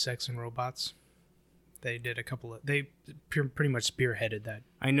 Love, Sex, and Robots. They did a couple of... They pretty much spearheaded that.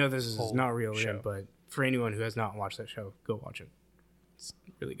 I know this is Whole not real, show. but for anyone who has not watched that show, go watch it. It's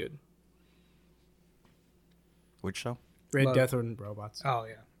really good. Which show? Red Love. Death and Robots. Oh,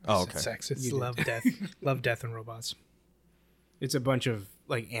 yeah. Oh, It's okay. Sex. It's You did. Love, Death. Love, Death, and Robots. It's a bunch of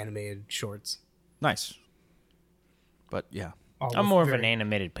like animated shorts. Nice. But yeah. All I'm with more of an very-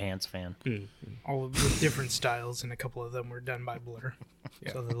 animated pants fan. all with different styles, and a couple of them were done by Blur.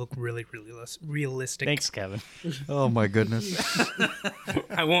 So they look really, really realistic. Thanks, Kevin. Oh my goodness.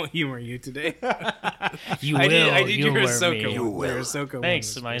 I won't humor you today. You I will. did your humor Ahsoka me. one. Your Ahsoka one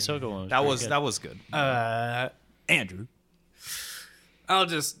Thanks, was my pretty Ahsoka one. That was good. good. Andrew. I'll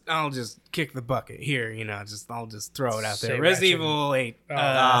just kick the bucket here. I'll just throw it out Say there. Resident Ratchet. Evil 8. Oh, I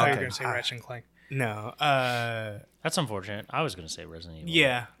thought you were okay. going to say Ratchet and Clank. No. That's unfortunate. I was going to say Resident Evil.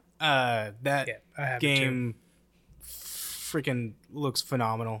 Yeah. That Yeah, I have it too. game freaking looks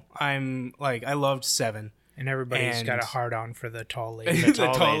phenomenal. I loved 7. And everybody's got a and- hard on for the tall lady. The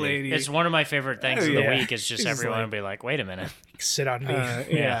tall lady. It's one of my favorite things of the Yeah. week. Is just She's everyone like- will be like, "Wait a minute, Sit on me.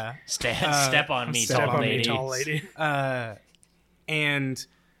 Yeah. step on me, Step tall on lady." me, tall lady. And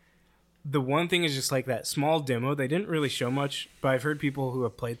the one thing is just like that small demo. They didn't really show much, but I've heard people who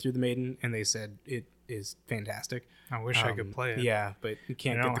have played through the Maiden and they said it is fantastic. I wish I could play it. Yeah, but you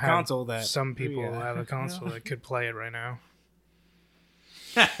can't I get don't the have- console that Some people Yeah. have a console that could play it right now.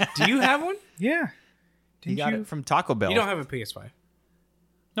 Do you have one? Yeah. He got it from Taco Bell. You don't have a PS5.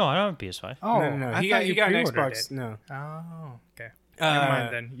 No, I don't have a PS5. Oh, No. I You thought got, you got an pre-ordered Xbox. it. No. Oh, okay. Never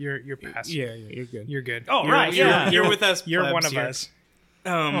mind then. You're past. Yeah, you're good. You're good. Oh, You're- right, you're, yeah. You're with us. You're plebs one of here. us.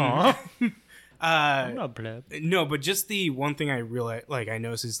 Aw. I'm not pleb. No, but just the one thing I realized, I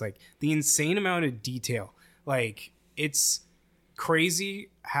noticed is the insane amount of detail. It's crazy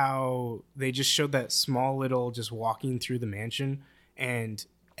how they just showed that small little just walking through the mansion and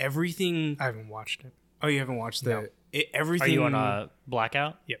everything. I haven't watched it. Oh, you haven't watched No. everything? Are you on a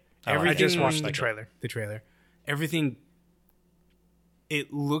blackout? Yep. Oh, I just everything- watched the trailer. the trailer? Everything.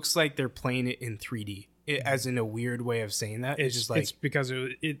 It looks like they're playing it in 3D. As in a weird way of saying that. It's just like it's because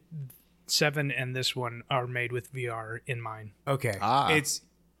it 7 and this one are made with VR in mind. okay. Ah. It's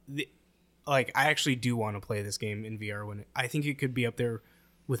I actually do want to play this game in VR I think it could be up there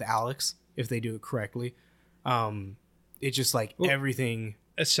with Alex if they do it correctly. It's just everything.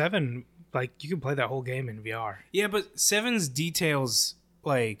 A 7, you can play that whole game in VR. Yeah, but 7's details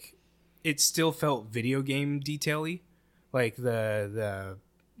it still felt video game detail-y, like the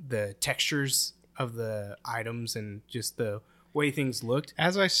textures of the items and just the way things looked.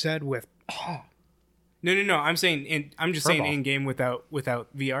 As I said with No. I'm saying I'm just saying Furball. in game without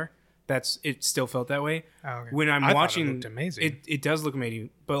VR. It still felt that way. Oh, okay. When I'm I thought it watching, looked amazing. It does look amazing.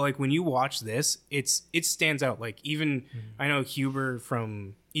 But like when you watch this, it stands out. Like even I know Huber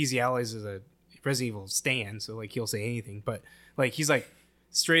from Easy Allies is a Resident Evil stan, so like he'll say anything. But like he's like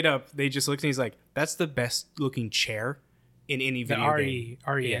straight up, they just looked and he's like, "That's the best looking chair in any the video game."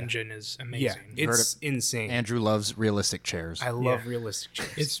 RE Yeah. engine is Yeah, amazing. it's insane. Andrew loves realistic chairs. I love Yeah. realistic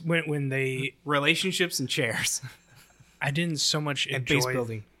chairs. It's when they relationships and chairs I didn't so much and base enjoy.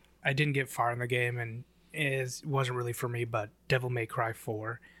 building. I didn't get far in the game, and it wasn't really for me. But Devil May Cry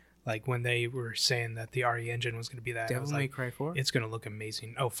 4, like when they were saying that the RE engine was going to be that, I Devil was May like, Cry 4? it's going to look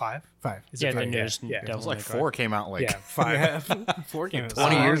amazing. Oh, 5? 5. Is Yeah, it the 5? newest Yeah. It Devil was like May Cry. 4 came out like Yeah, 5. Yeah, 4 came out.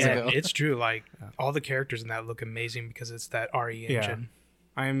 20 years And ago. it's true. Like all the characters in that look amazing because it's that RE engine.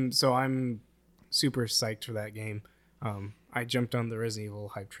 I'm super psyched for that game. I jumped on the Resident Evil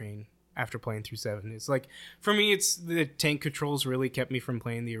hype train after playing through 7. It's like for me, it's the tank controls really kept me from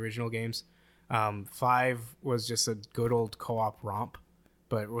playing the original games. 5 was just a good old co-op romp,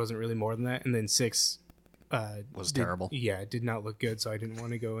 but it wasn't really more than that. And then 6 was terrible. Yeah, it did not look good, so I didn't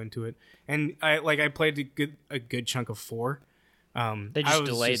want to go into it. And I played a good chunk of 4. They I just was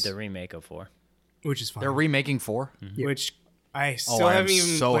delayed the remake of 4. which is fine. They're remaking 4. Which I still I am haven't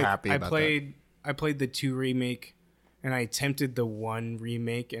even so like, happy about that. I played the 2 remake and I attempted the 1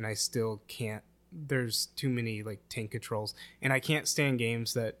 remake and I still can't. There's too many like tank controls and I can't stand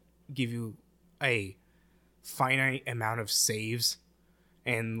games that give you a finite amount of saves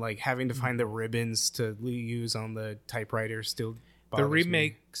and like having to find the ribbons to use on the typewriter still The bothers me.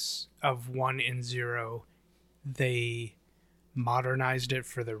 remakes of 1 and 0, they modernized it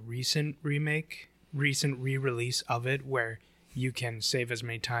for the recent re-release of it, where you can save as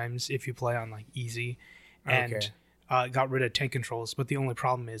many times if you play on like easy, and Okay. got rid of tank controls. But the only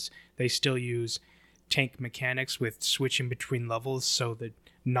problem is they still use tank mechanics with switching between levels, so the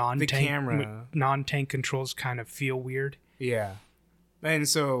camera. non-tank controls kind of feel weird. Yeah. And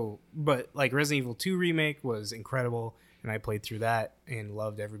so, but like Resident Evil 2 remake was incredible, and I played through that and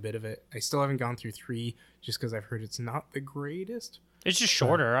loved every bit of it. I still haven't gone through 3 just because I've heard it's not the greatest. It's just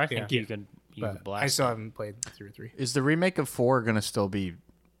shorter. I think yeah. you could But blast. I still haven't played through 3. Is the remake of 4 going to still be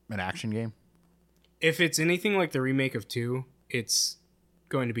an action game? If it's anything like the remake of 2, it's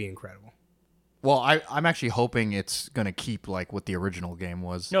going to be incredible. Well, I'm actually hoping it's going to keep like what the original game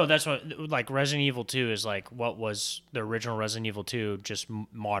was. No, that's what like Resident Evil 2 is like. What was the original Resident Evil 2? Just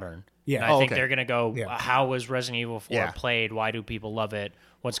modern. Yeah. And I Oh, think okay. they're gonna go. Yeah. How was Resident Evil 4 Yeah. played? Why do people love it?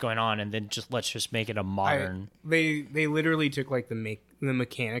 What's going on? And then let's just make it a modern. They literally took like the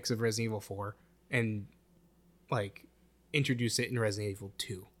mechanics of Resident Evil 4 and like introduced it in Resident Evil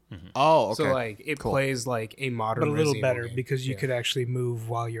 2. Oh, okay. So like it Cool. plays like a modern But a little Resident Evil better game. because you Yeah. could actually move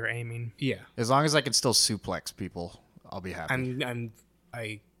while you're aiming. Yeah. As long as I can still suplex people, I'll be happy.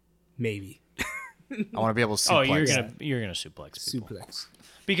 I maybe I want to be able to suplex. Oh, you're gonna suplex people suplex.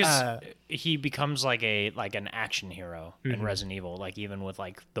 because he becomes like an action hero in Resident Evil. Like even with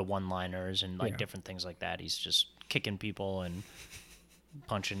like the one-liners and like Yeah. different things like that, he's just kicking people and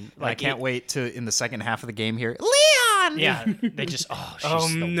punching. I can't it- wait to in the second half of the game here. Leon. Yeah, they just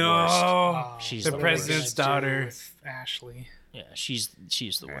she's the no. worst. She's The the president's worst. daughter. With Ashley. Yeah, she's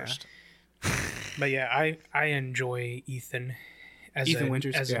the worst. But yeah, I enjoy Ethan as Ethan a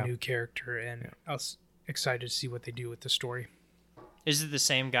Winters, as yeah. a new character, and I was excited to see what they do with the story. Is it the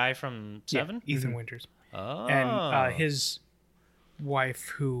same guy from Seven? Yeah, Ethan Winters, Oh, and his wife,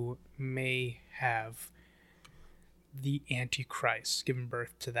 who may have the Antichrist, given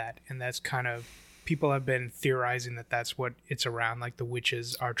birth to that, and that's kind of people have been theorizing that that's what it's around. Like the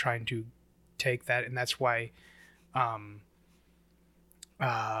witches are trying to take that, and that's why,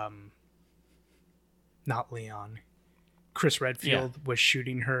 not Leon, Chris Redfield was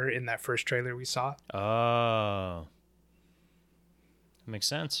shooting her in that first trailer we saw. Oh. Makes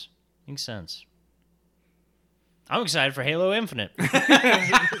sense. Makes sense. I'm excited for Halo Infinite.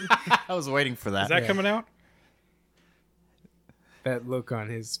 I was waiting for that. Is that coming out? That look on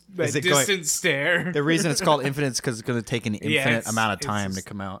his Is that it going- distant stare. The reason it's called Infinite is because it's going to take an infinite it's- amount of it's time just- to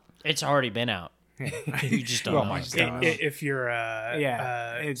come out. It's already been out. You just don't know. my It's God. not- If you're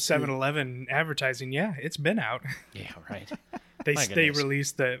it's 7-Eleven advertising, yeah, it's been out. Yeah, right. They My they goodness.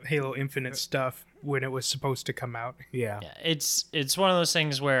 released the Halo Infinite stuff when it was supposed to come out. Yeah. Yeah, it's one of those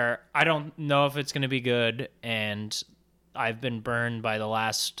things where I don't know if it's going to be good, and I've been burned by the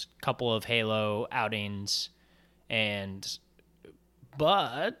last couple of Halo outings, and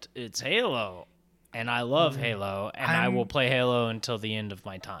but it's Halo, and I love Halo, and I will play Halo until the end of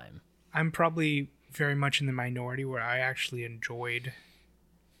my time. I'm probably very much in the minority where I actually enjoyed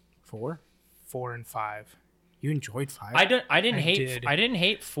 4? 4 and 5. You enjoyed 5? I didn't I hate did. I didn't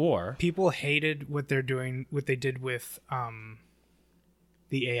hate 4. People hated what they did with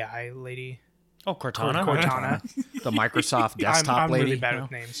the AI lady. Oh, Cortana. Cortana. The Microsoft desktop I'm lady. really bad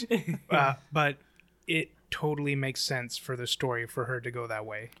with names. But it totally makes sense for the story for her to go that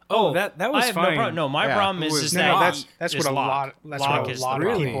way. Oh, that was I have fine. No, problem. No, my Yeah. problem It was- is no, that that's is what a Locke. lot Locke of is the problem.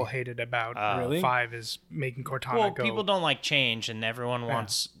 Really? people hated about Really? 5 is making Cortana Well, go. people don't like change, and everyone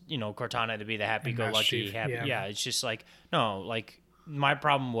wants Cortana to be the happy-go-lucky. Chief, yeah. Yeah, it's just like no. Like my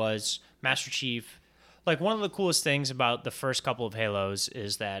problem was Master Chief. Like one of the coolest things about the first couple of Halos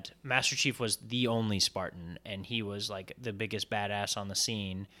is that Master Chief was the only Spartan, and he was like the biggest badass on the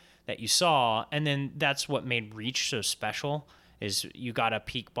scene that you saw. And then that's what made Reach so special. Is you got a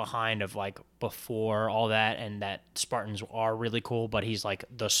peek behind of like before all that, and that Spartans are really cool, but he's like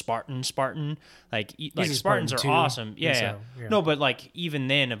the Spartan. Like a Spartans are Spartan too, awesome. Yeah, so, yeah. yeah. No, but like even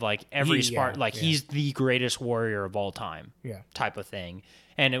then, of like every He- Spartan, yeah, like yeah. he's the greatest warrior of all time. Yeah. Type of thing.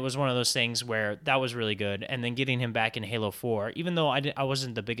 And it was one of those things where that was really good. And then getting him back in Halo 4, even though I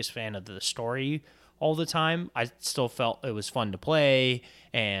wasn't the biggest fan of the story all the time, I still felt it was fun to play,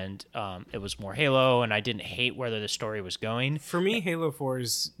 and it was more Halo, and I didn't hate where the story was going. For me, Halo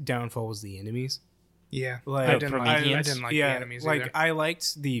 4's downfall was the enemies. yeah, Like, I didn't like Prometheans? the enemies like either. I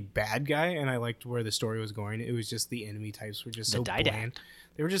liked the bad guy, and I liked where the story was going. It was just the enemy types were just The so Didact. bland.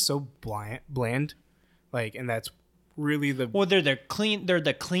 They were just so bland. Like, and that's really the Well, they're the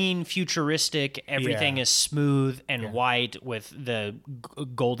clean, futuristic. Everything Yeah. is smooth and white with the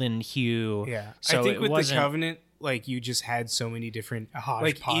golden hue. yeah. So I think it with the wasn't- Covenant, like you just had so many different A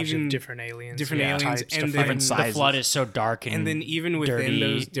hodgepodge of different aliens, different aliens, types and to then- fight. Different the sizes. flood is so dark and and then even within dirty.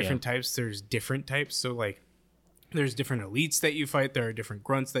 those different Yeah. types, there's different types. So like, there's different elites that you fight. There are different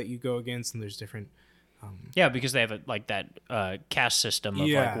grunts that you go against, and there's different. Yeah, because they have like that caste system of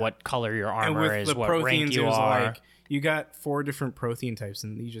Yeah. like what color your And armor with is, the what rank Protheans, it you was are. like you got 4 different Prothean types,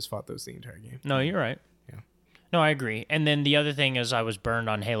 and you just fought those the entire game. No, you're right. Yeah. No, I agree. And then the other thing is I was burned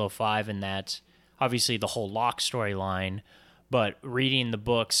on Halo 5 in that obviously the whole Locke storyline, but reading the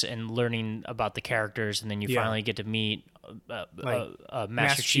books and learning about the characters, and then you Yeah. finally get to meet Like,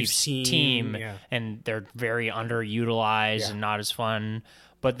 Master Chief's team, yeah. and they're very underutilized Yeah. and not as fun.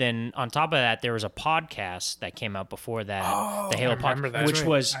 But then on top of that, there was a podcast that came out before that, the Halo remember podcast, that. which That's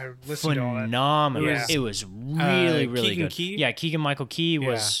was right. I listened to all that. phenomenal. Yeah. It was really, really Keegan good. Key? Yeah, Keegan Michael Key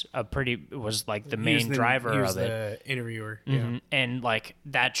was like the main driver he was of it. the interviewer. Mhm. And like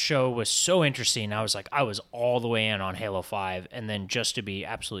that show was so interesting. I was all the way in on Halo 5, and then just to be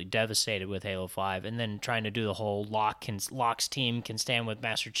absolutely devastated with Halo 5, and then trying to do the whole Locke's team can stand with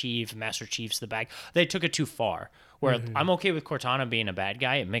Master Chief, Master Chief's the bad. They took it too far. Where I'm okay with Cortana being a bad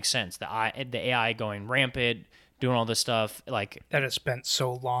guy. It makes sense. The AI going rampant, doing all this stuff. Like that has spent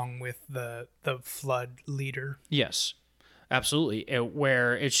so long with the flood leader. yes, absolutely.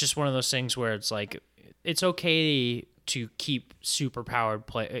 Where it's just one of those things where it's like it's okay to keep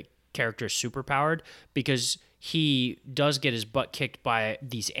superpowered characters superpowered because he does get his butt kicked by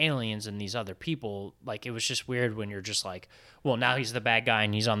these aliens and these other people. Like it was just weird when you're just like, well, now he's the bad guy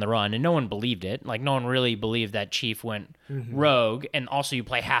and he's on the run, and no one believed it. Like no one really believed that Chief went rogue, and also you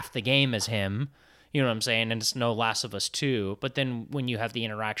play half the game as him. You know what I'm saying? And it's no Last of Us 2. But then when you have the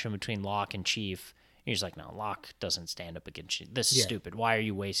interaction between Locke and Chief, you're just like, no, Locke doesn't stand up against you. This is stupid. Why are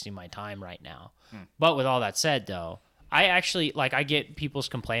you wasting my time right now? But with all that said, though, I actually, like, I get people's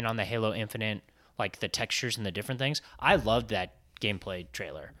complaint on the Halo Infinite, like, the textures and the different things. I loved that gameplay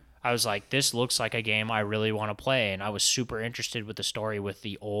trailer. I was like, this looks like a game I really want to play. And I was super interested with the story with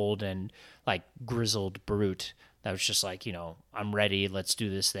the old and, like, grizzled brute. That was just like, I'm ready, let's do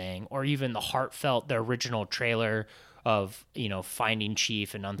this thing. Or even the original trailer of, finding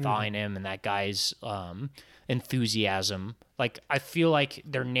Chief and unthawing him and that guy's enthusiasm. Like, I feel like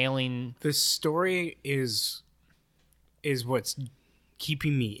they're nailing... The story is what's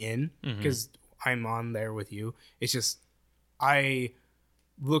keeping me in because I'm on there with you. It's just I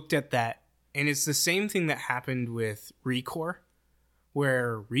looked at that, and it's the same thing that happened with Recore,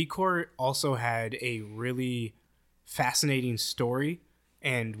 where Recore also had a really fascinating story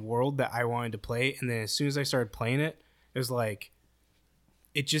and world that I wanted to play, and then as soon as I started playing it, it was like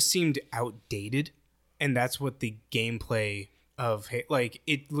it just seemed outdated, and that's what the gameplay of like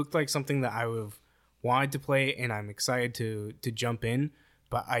it looked like something that I would have wanted to play, and I'm excited to jump in,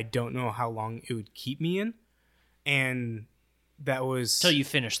 but I don't know how long it would keep me in. And that was Till you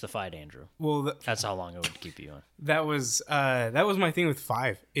finish the fight, Andrew. well. That's how long it would keep you on. That was my thing with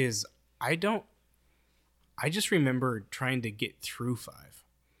 5 is I just remember trying to get through 5.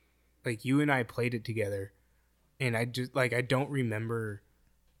 Like you and I played it together, and I don't remember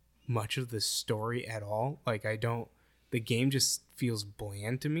much of the story at all. Like the game just feels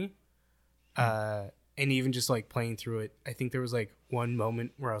bland to me. And even just like playing through it, I think there was like one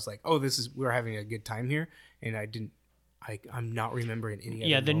moment where I was like, "Oh, we're having a good time here," and I'm not remembering any.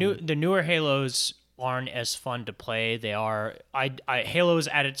 Yeah, other the newer Halos aren't as fun to play. They are. Halo's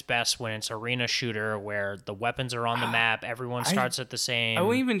at its best when it's arena shooter where the weapons are on the map. Everyone starts at the same. I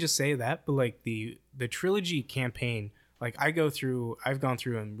won't even just say that, but like the trilogy campaign, like I've gone through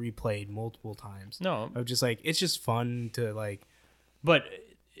and replayed multiple times. No, Of just like it's just fun to like but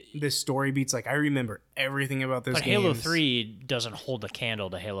the story beats. Like I remember everything about this. But Halo 3 doesn't hold a candle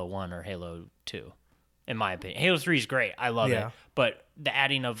to Halo 1 or Halo 2, in my opinion. Halo 3 is great. I love it. But the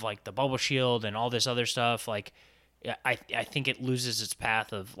adding of like the bubble shield and all this other stuff, like I think it loses its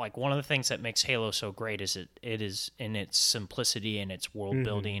path of like one of the things that makes Halo so great is it is in its simplicity and its world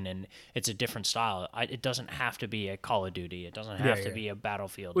building, and it's a different style. It doesn't have to be a Call of Duty. It doesn't have to be a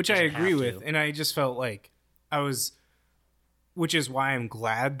Battlefield. Which It I doesn't agree have with, to. and I just felt like which is why I'm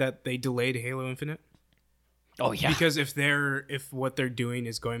glad that they delayed Halo Infinite. Oh yeah, Because if what they're doing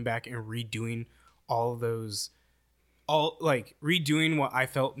is going back and redoing redoing what I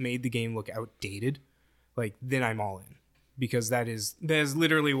felt made the game look outdated, like then I'm all in. Because that is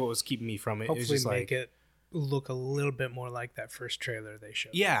literally what was keeping me from it. It's Hopefully just make like, it look a little bit more like that first trailer they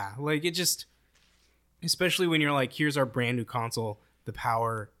showed. yeah, like it just, especially when you're like, here's our brand new console, the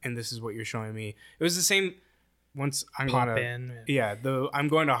power, and this is what you're showing me. It was the same. Once I'm Pump gonna, in. I'm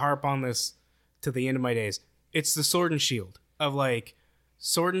going to harp on this to the end of my days. It's the Sword and Shield of like,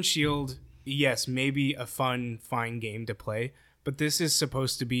 Sword and Shield. Yes, maybe a fun, fine game to play, but this is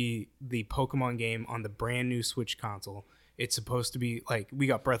supposed to be the Pokemon game on the brand new Switch console. It's supposed to be like, we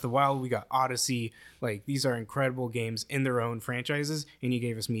got Breath of the Wild, we got Odyssey. Like these are incredible games in their own franchises, and you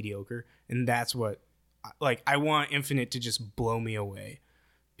gave us mediocre, and that's what, like, I want Infinite to just blow me away,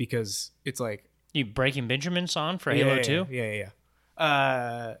 because it's like. You Breaking Benjamin's on for Halo 2? Yeah.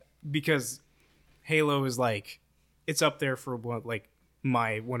 Because Halo is like, it's up there for one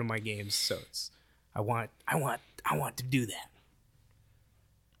of my games, so it's I want to do that.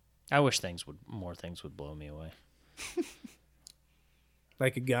 I wish more things would blow me away.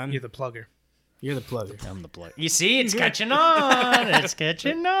 Like a gun. You're the plugger. You're the plugger. I'm the plug. You see, it's catching on. It's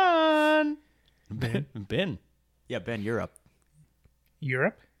catching on. Ben. Yeah, Ben, you're up.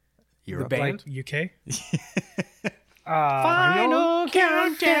 Europe? You're The up. band? Like UK? Final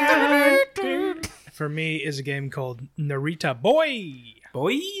countdown. For me is a game called Narita Boy.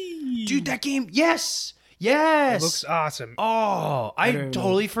 Boy. Dude, that game. Yes. Yes. It looks awesome. Oh, I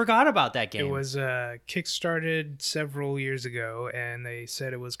totally forgot about that game. It was kickstarted several years ago, and they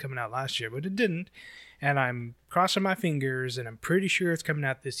said it was coming out last year, but it didn't. And I'm crossing my fingers, and I'm pretty sure it's coming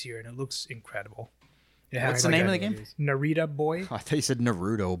out this year, and it looks incredible. It has What's the name of the game? Narita Boy. I thought you said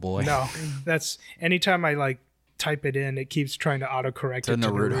Naruto, boy. No, that's anytime I like type it in, it keeps trying to autocorrect it to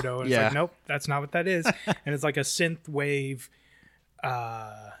Naruto. And Yeah. it's like, nope, that's not what that is. And it's like a synth wave.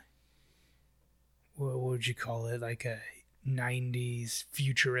 What would you call it? Like a 90s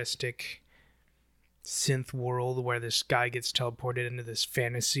futuristic synth world where this guy gets teleported into this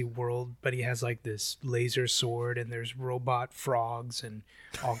fantasy world, but he has like this laser sword, and there's robot frogs and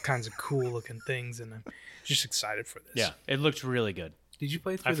all kinds of cool looking things, and I'm just excited for this. Yeah, it looked really good. Did you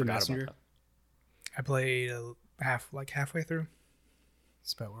play I through the forgot Messenger? about that. I played halfway through.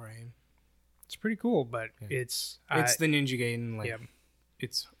 That's about where I am. It's pretty cool, but it's the Ninja Gaiden. Like, yeah.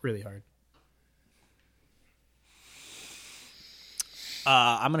 it's really hard.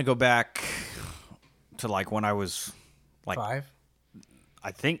 I'm gonna go back to like when I was like 5.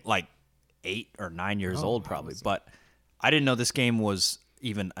 I think like 8 or 9 years old probably, but I didn't know this game was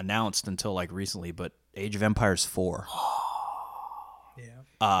even announced until like recently. But Age of Empires 4.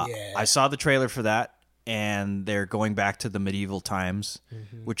 Yeah. I saw the trailer for that, and they're going back to the medieval times,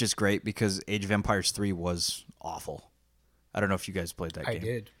 which is great because Age of Empires 3 was awful. I don't know if you guys played that game. I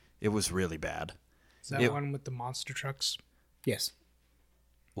did. It was really bad. Is that one with the monster trucks? Yes.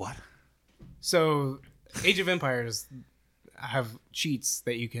 What? So, Age of Empires have cheats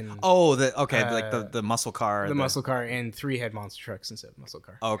that you can. Oh, like the muscle car. The muscle car, and 3 had monster trucks instead of muscle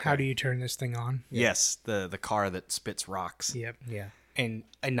car. Okay. How do you turn this thing on? Yes, the car that spits rocks. Yep. Yeah. And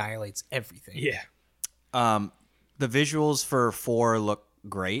annihilates everything. Yeah. The visuals for 4 look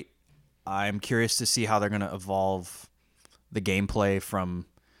great. I'm curious to see how they're going to evolve the gameplay from.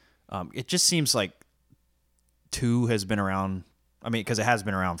 It just seems like 2 has been around I mean, because it has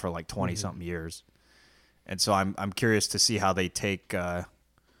been around for like 20 something years, and so I'm curious to see how they take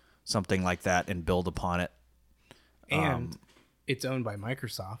something like that and build upon it. And it's owned by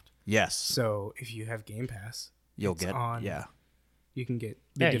Microsoft. Yes, So if you have Game Pass, you'll it's get on. yeah. You can get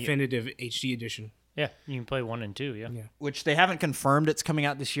the Yeah, definitive HD edition. Yeah, you can play 1 and 2. Yeah. Yeah. Which they haven't confirmed it's coming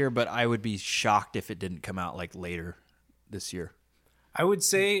out this year, but I would be shocked if it didn't come out like later this year. I would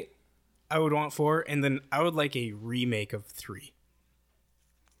say I would want 4, and then I would like a remake of 3.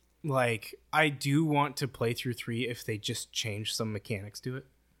 Like, I do want to play through 3 if they just change some mechanics to it.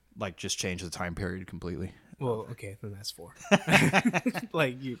 Like, just change the time period completely. Well, okay, then that's 4.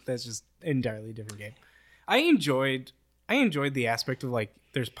 That's just entirely different game. I enjoyed the aspect of like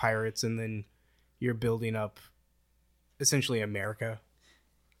there's pirates and then you're building up essentially America,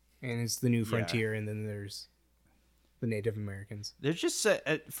 and it's the new frontier, and then there's the Native Americans. There's just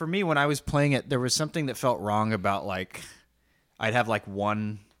for me when I was playing it, there was something that felt wrong about like I'd have like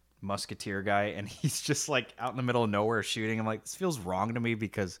one musketeer guy and he's just like out in the middle of nowhere shooting. I'm like, this feels wrong to me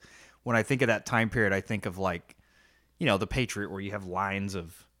because when I think of that time period, I think of like, you know, the Patriot where you have lines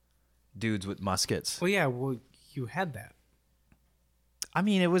of dudes with muskets. Well, yeah, you had that. I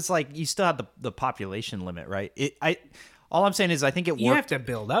mean, it was like you still had the population limit, right? All I'm saying is I think it worked. You have to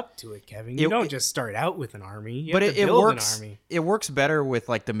build up to it, Kevin. You don't just start out with an army. You have to it build works. an army. It works better with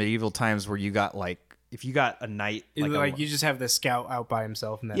like the medieval times where you got like if you got a knight, Like you just have the scout out by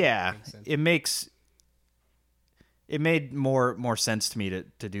himself, and that makes sense. It made more sense to me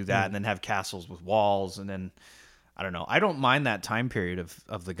to do that, and then have castles with walls, and then I don't know. I don't mind that time period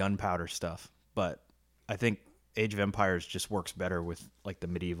of the gunpowder stuff, but I think Age of Empires just works better with like the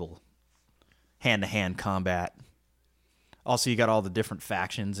medieval hand-to-hand combat. Also, you got all the different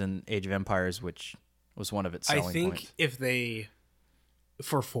factions in Age of Empires, which was one of its selling I think points. if they,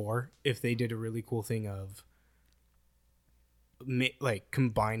 for 4, if they did a really cool thing of like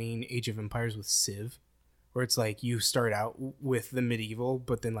combining Age of Empires with Civ, where it's like you start out with the medieval,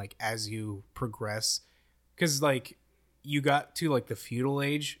 but then like as you progress, because like you got to like the feudal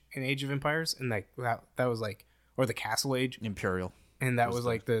age in Age of Empires, and like that was like, or the castle age, Imperial. and that was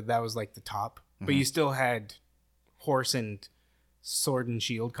like the top, but you still had horse and sword and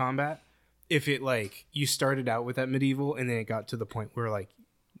shield combat. If it like you started out with that medieval and then it got to the point where like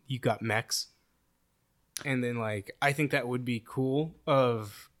you got mechs, and then like I think that would be cool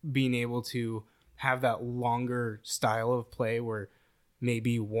of being able to have that longer style of play where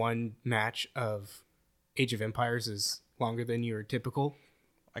maybe one match of Age of Empires is longer than your typical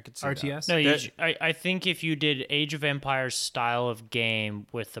I could see RTS. No, I think if you did Age of Empires style of game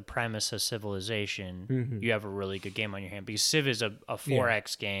with the premise of Civilization, you have a really good game on your hand, because Civ is a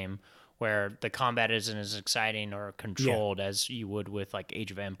 4X game where the combat isn't as exciting or controlled as you would with like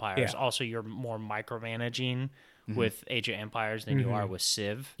Age of Empires. Yeah. Also, you're more micromanaging with Age of Empires than you are with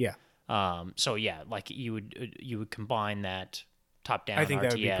Civ. Yeah. So yeah, like you would combine that top-down I think RTS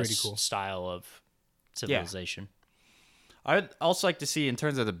that would be pretty cool. style of Civilization. I'd also like to see in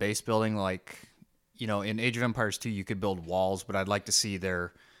terms of the base building, like, you know, in Age of Empires 2, you could build walls, but I'd like to see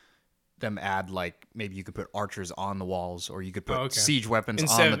them add, like, maybe you could put archers on the walls, or you could put siege weapons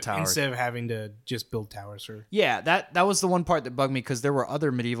on the towers. Instead of having to just build towers. Yeah, that was the one part that bugged me, because there were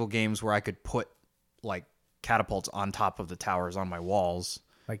other medieval games where I could put, like, catapults on top of the towers on my walls.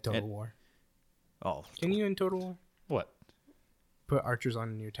 Like Total War. Oh. Can you in Total War What? put archers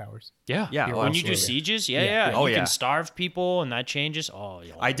on your towers? Yeah. Yeah, When you do absolutely. sieges, you Oh, can yeah. starve people and that changes. Oh,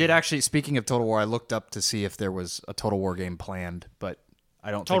 yeah. I did actually, speaking of Total War, I looked up to see if there was a Total War game planned, but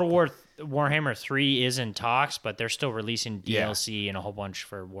I don't Total think... War Warhammer 3 is in talks, but they're still releasing DLC and a whole bunch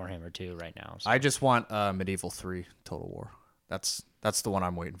for Warhammer 2 right now. So. I just want Medieval 3 Total War. That's the one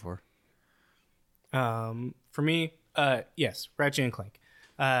I'm waiting for. For me, yes, Ratchet and Clank.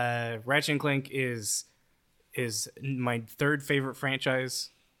 Ratchet and Clank is my third favorite franchise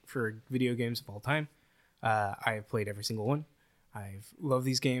for video games of all time. I've played every single one. I've loved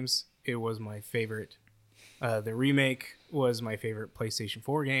these games. It was my favorite. The remake was my favorite PlayStation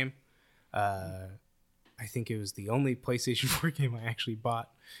 4 game. I think it was the only PlayStation 4 game I actually bought.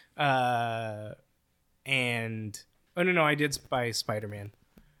 I did buy Spider-Man.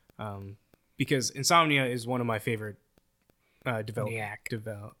 Because Insomnia is one of my favorite Insomniac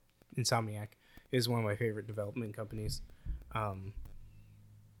is one of my favorite development companies.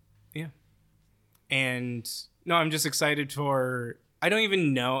 And no, I'm just excited for. I don't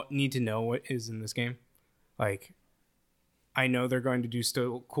even need to know what is in this game. Like, I know they're going to do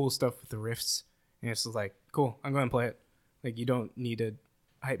still cool stuff with the rifts, and it's just like, cool, I'm going to play it. Like, you don't need to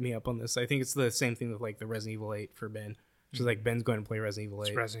hype me up on this. I think it's the same thing with like the Resident Evil 8 for Ben. She's like, Ben's going to play Resident Evil 8.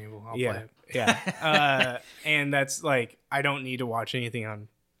 It's Resident Evil. I'll yeah, play it. yeah. And that's like, I don't need to watch anything on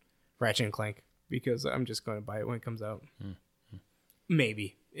Ratchet and Clank because I'm just going to buy it when it comes out.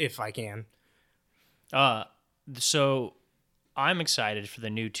 Maybe if I can. So I'm excited for the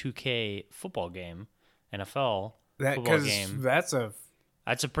new 2K football game, NFL football game. That's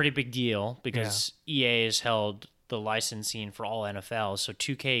That's a pretty big deal because EA has held the licensing for all NFL. So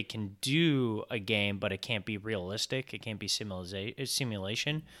 2K can do a game, but it can't be realistic. It can't be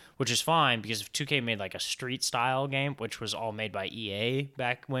simulation, which is fine because if 2K made like a street style game, which was all made by EA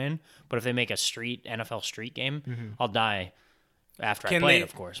back when, but if they make a NFL street game, I'll die after I play it,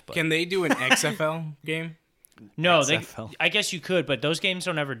 of course. But can they do an XFL game? no, XFL. I guess you could, but those games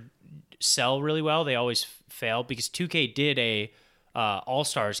don't ever sell really well. They always fail because 2K did a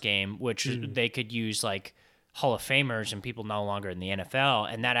All-Stars game, which they could use like Hall of Famers and people no longer in the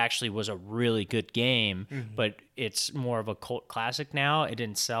NFL, and that actually was a really good game, but it's more of a cult classic now. It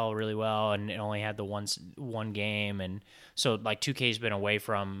didn't sell really well, and it only had the one game, and so like 2K's been away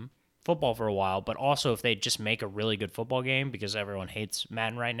from football for a while. But also, if they just make a really good football game, because everyone hates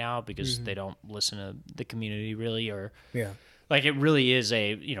Madden right now because they don't listen to the community really, or like it really is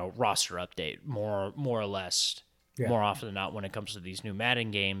a roster update more or less. More often than not, when it comes to these new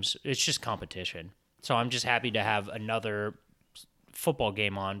Madden games, it's just competition. So I'm just happy to have another football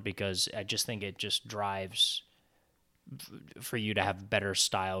game on because I just think it just drives for you to have better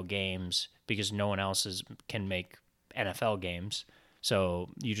style games because no one else can make NFL games. So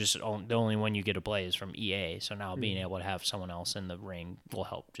the only one you get to play is from EA. So now being able to have someone else in the ring will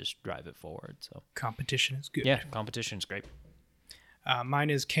help just drive it forward. So Competition is good. yeah, competition's great. Mine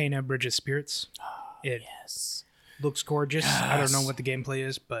is Kena Bridge of Spirits. It looks gorgeous. I don't know what the gameplay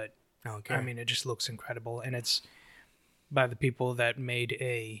is, but Okay. I mean, it just looks incredible. And it's by the people that made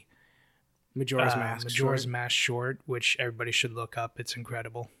a Majora's Mask. Mask short, which everybody should look up. It's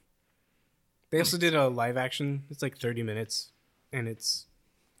incredible. They also did a live action. It's like 30 minutes, and it's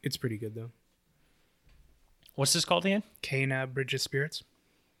pretty good though. What's this called again? Kena Bridge of Spirits.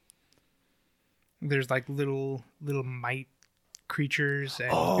 There's like little mite creatures. And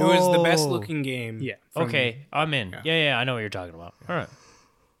It was the best looking game. yeah. Okay, I'm in. Yeah, I know what you're talking about. All right.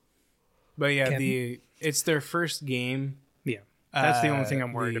 But yeah, it's their first game. Yeah. That's the only thing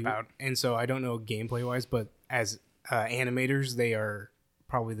I'm worried about. And so I don't know gameplay wise, but as animators, they are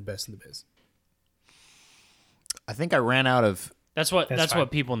probably the best in the biz. I think I ran out of That's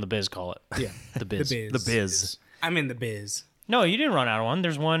what people in the biz call it. Yeah, The biz. the biz. I'm in the biz. No, you didn't run out of one.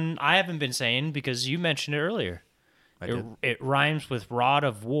 There's one I haven't been saying because you mentioned it earlier. It rhymes with Rod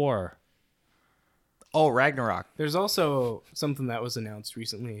of War. Oh, Ragnarok. There's also something that was announced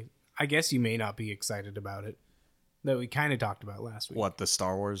recently. I guess you may not be excited about it. That we kind of talked about last week. What, the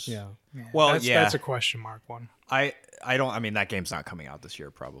Star Wars? Yeah. Well, That's a question mark one. I don't. I mean, that game's not coming out this year,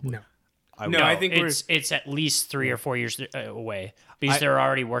 probably. No. I think it's at least 3 or 4 years away because they're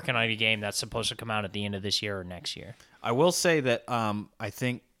already working on a game that's supposed to come out at the end of this year or next year. I will say that I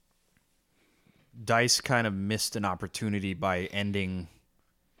think DICE kind of missed an opportunity by ending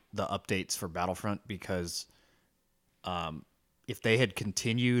the updates for Battlefront because if they had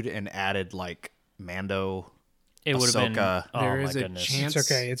continued and added like Mando, It would have been. Ahsoka. Oh there my is a goodness. chance.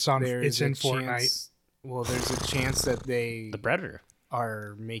 It's okay. It's on. there It's is a in Fortnite. chance- Well, there's a chance that they The Predator.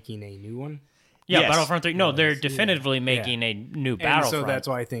 are making a new one. Yeah, Yes. Battlefront 3. No, they're definitively making a new And Battlefront. so that's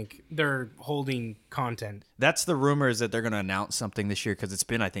why I think they're holding content. That's the rumor is that they're going to announce something this year because it's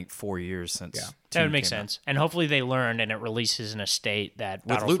been, I think, 4 years since. Yeah. That would 2 make came out. sense. And hopefully they learned and it releases in a state that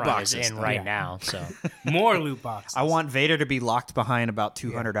With loot Battlefront is boxes, in though. right Yeah. now. So More loot boxes. I want Vader to be locked behind about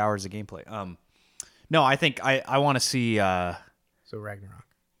 200 hours of gameplay. No, I think I want to see. So Ragnarok.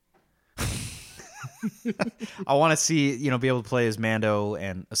 I want to see be able to play as Mando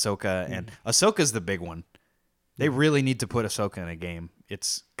and Ahsoka, and Ahsoka's the big one. They really need to put Ahsoka in a game.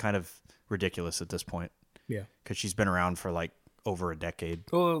 It's kind of ridiculous at this point Yeah. because she's been around for like over a decade.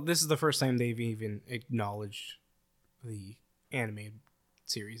 Well, this is the first time they've even acknowledged the animated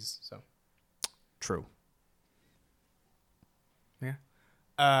series. So True. yeah.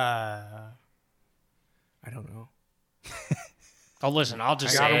 I don't know. oh, listen, I'll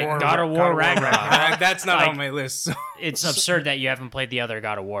just God say of War- God of War God of War Ragnarok. That's not Like- on my list. So. It's absurd that you haven't played the other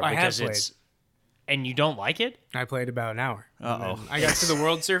God of War I have because played. it's and you don't like it. I played about an hour. Uh-oh. And then I got to the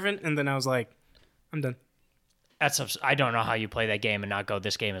World Servant, and then I was like, I'm done. I don't know how you play that game and not go.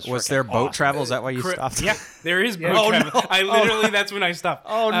 This game is. Was freaking there boat awesome. travel? Is that why you Cri- stopped? Yeah, there is boat Oh, travel. no. I literally that's when I stopped.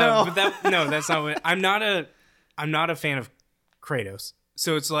 Oh, no. But that's not what I'm not a fan of Kratos.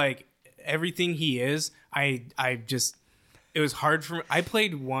 So it's like everything he is, I just it was hard for me. I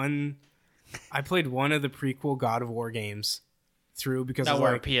played one I played one of the prequel God of War games through because That of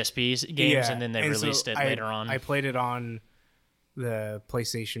were like PSP games, yeah, and then they and so released it I- later on. I played it on the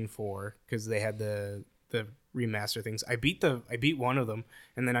PlayStation 4 because they had the remaster things. I beat one of them,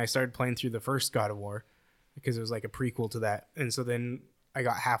 and then I started playing through the first God of War because it was like a prequel to that. And so then I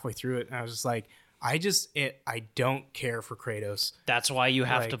got halfway through it, and I was just like, I don't care for Kratos. That's why you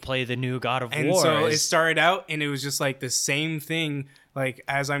have like- to play the new God of And War. so it started out, and it was just like the same thing. Like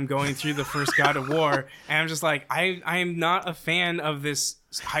as I'm going through the first God of War, and I'm just like, I am not a fan of this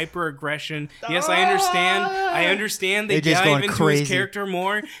hyper aggression. Yes, I understand. I understand they They're just dive going into crazy. his character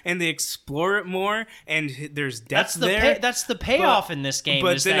more and they explore it more, and there's that's depth the there. that's the payoff in this game.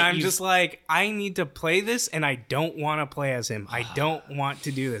 But is then that I'm you- just like, I need to play this, and I don't want to play as him. I don't want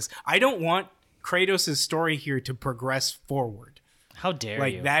to do this. I don't want Kratos' story here to progress forward. how dare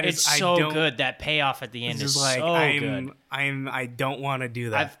like, you? that is- it's I so don't- good. That payoff at the end It's is just like so good. I don't want to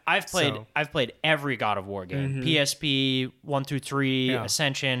do that. I've played So- I've played every God of War game. PSP 1 through 3, Yeah.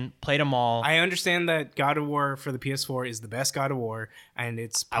 Ascension, played them all. I understand that God of War for the PS4 is the best God of War, and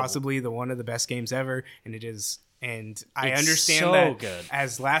it's possibly the one of the best games ever, and it is. And I It's understand so that good.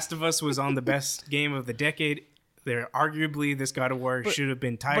 as Last of Us was on the best game of the decade, there arguably this God of War should have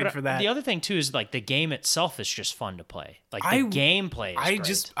been tied But for that. the other thing too is like the game itself is just fun to play. Like the I- gameplay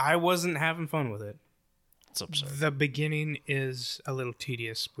is great. I wasn't having fun with it. It's absurd. The beginning is a little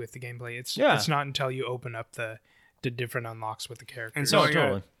tedious with the gameplay. It's Yeah. it's not until you open up the different unlocks with the characters. And so No, I,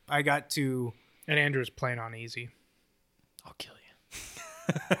 totally. I got to And Andrew's playing on easy, I'll kill you.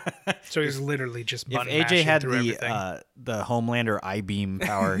 so he's literally just If button AJ mashing had through everything. the Homelander I-beam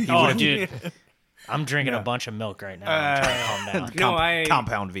power, he Oh, would dude. I'm drinking a bunch of milk right now. I'm trying to calm down. no,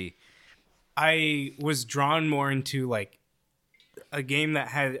 Compound V. I was drawn more into like a game that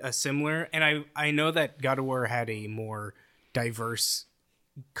had a similar, and I know that God of War had a more diverse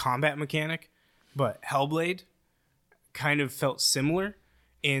combat mechanic, but Hellblade kind of felt similar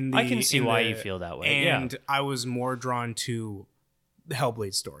in the I can see in why the- you feel that way, yeah. And I was more drawn to the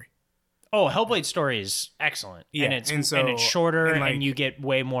Hellblade story. Oh, Hellblade story is excellent. Yeah, and it's and so- it's shorter and, and, like- you get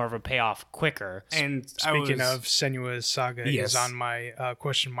way more of a payoff quicker. And Speaking of Senua's Saga Yes. is on my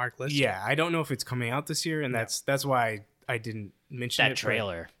question mark list. yeah, I don't know if it's coming out this year, and that's why I didn't mention That it,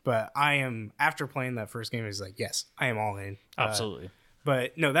 trailer. But I am, after playing that first game, is like, yes, I am all in. Absolutely.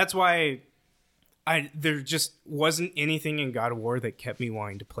 But no, that's why there just wasn't anything in God of War that kept me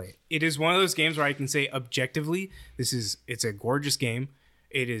wanting to play it. It is one of those games where I can say objectively, it's a gorgeous game.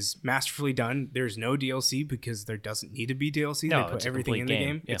 It is masterfully done. There's no DLC because there doesn't need to be DLC. No, They put it's a everything in complete the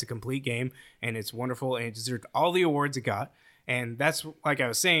game. game. Yeah. It's a complete game, and it's wonderful, and it deserved all the awards it got. And that's, like I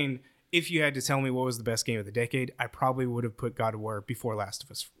was saying, if you had to tell me what was the best game of the decade, I probably would have put God of War before Last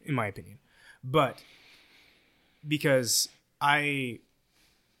of Us, in my opinion. But because I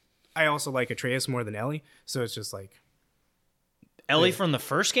also like Atreus more than Ellie, so it's just like Ellie from the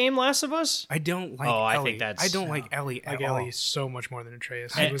first game, Last of Us? I don't like Oh, I Ellie. think that's- I don't like Ellie at like all. Ellie so much more than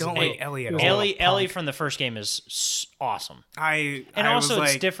Atreus. I He was don't a like little- Ellie at he was all. a little Ellie punk. from the first game is awesome. And And also was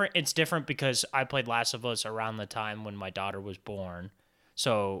it's like, different. It's different because I played Last of Us around the time when my daughter was born.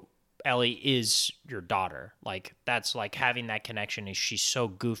 So Ellie is your daughter. Like that's like having that connection. Is she's so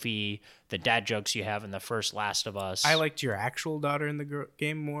goofy? The dad jokes you have in the first Last of Us. I liked your actual daughter in the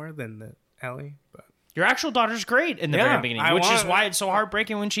game more than the Ellie, but your actual daughter's great in the Yeah, very beginning, I which is want- why it's so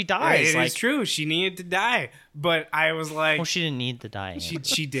heartbreaking when she it dies. is Like, true. She needed to die, but I was like, well, she didn't need to die.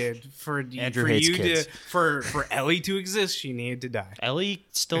 she did for Andrew for hates you kids. to for Ellie to exist. She needed to die, Ellie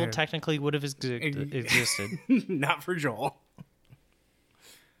still technically would have existed. not for Joel.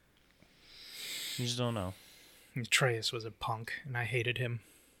 You just don't know. Atreus was a punk, and I hated him.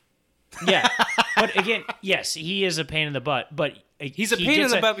 Yeah, but again, yes, he is a pain in the butt. But He's a he pain in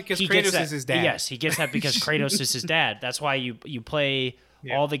gets the that- butt because he gets Kratos that- is his dad. Yes, he gets that because Kratos is his dad. That's why you play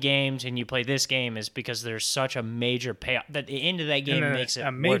all the games and you play this game is because there's such a major payoff. That the end of that game And makes it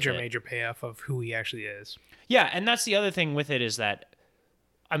a major, worth it. major payoff of who he actually is. Yeah, and that's the other thing with it is that,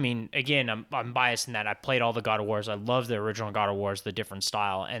 I mean, again, I'm biased in that I played all the God of Wars. I love the original God of Wars, the different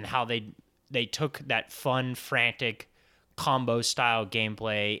style, and how they took that fun, frantic combo style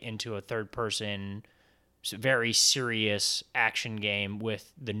gameplay into a third person, very serious action game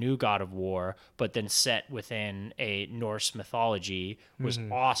with the new God of War, but then set within a Norse mythology was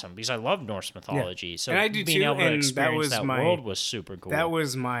awesome because I love Norse mythology. So And I do being too, able to and that experience was that my- world was super cool. That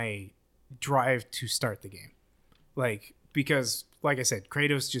was my drive to start the game, like because, like I said,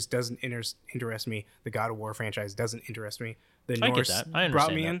 Kratos just doesn't interest me. The God of War franchise doesn't interest me. The I get Norse that. I brought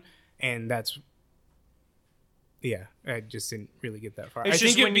understand me that. in, and that's. Yeah, I just didn't really get that far. It's I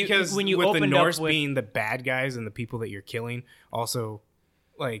just think when it you- because when you with the opened up Norse with- being the bad guys and the people that you're killing, also,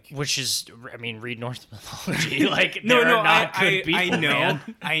 like Which is, I mean, read Norse mythology. Like, no, there no, are not good I people, know,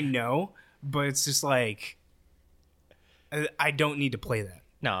 man. I know, but it's just like I don't need to play that,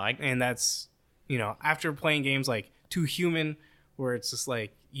 No, and that's after playing games like Too Human, where it's just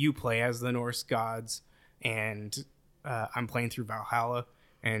like you play as the Norse gods, and I'm playing through Valhalla,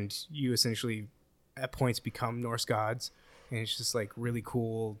 and you essentially at points become Norse gods, and it's just like really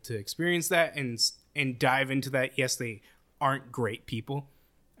cool to experience that and dive into that. Yes, they aren't great people,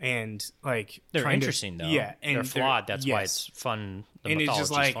 and like they're trying to- interesting, though. Yeah, and they're flawed. That's why yes. it's fun. The And it's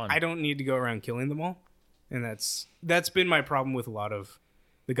just mythology's like fun. I don't need to go around killing them all, and that's been my problem with a lot of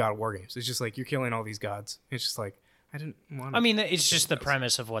the God of War games. It's just like you're killing all these gods. It's just like I didn't want. I mean, it's just the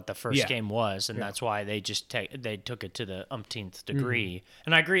premise of what the first Yeah. game was, and that's why they just they took it to the umpteenth degree. Mm-hmm.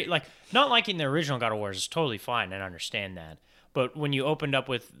 And I agree, like not liking the original God of War is totally fine, and I understand that. But when you opened up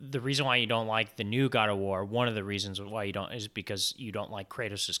with the reason why you don't like the new God of War, one of the reasons why you don't is because you don't like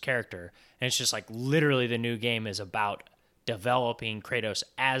Kratos' character, and it's just like literally the new game is about developing Kratos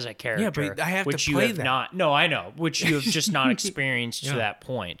as a character. but I have to which you play have that. not. No, I know, which you have just not experienced to that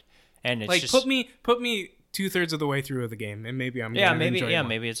point. And it's like just put me 2/3 of the way through of the game, and maybe I'm yeah, gonna maybe enjoy it more.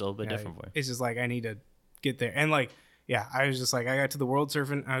 maybe it's a little bit different for you. It's just like I need to get there, and like I was just like I got to the world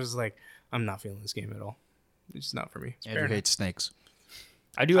surfing. I was just like I'm not feeling this game at all. It's just not for me. Andrew hates snakes.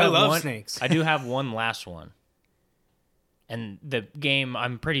 I do I have love one. snakes. I do have one last one. And the game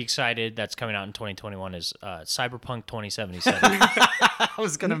I'm pretty excited that's coming out in 2021 is Cyberpunk 2077. I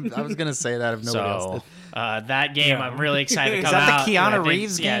was gonna say that if nobody else So did. that game I'm really excited to Is come that the out. Keanu I think-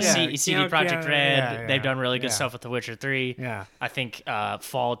 Reeves yeah, game? CD Yeah, Projekt Keanu- Red. yeah, They've done really good yeah. stuff with The Witcher 3. Yeah. I think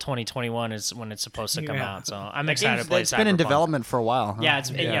fall 2021 is when it's supposed to come Yeah. out. So I'm excited to play It's been in Cyberpunk. development for a while. Huh? Yeah,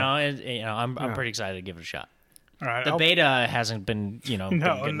 it's Yeah. I'm pretty excited to give it a shot. All right. The beta hasn't been No, been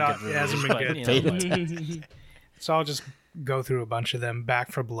getting not- good it hasn't reviews, been but, good. you know, So I'll just go through a bunch of them.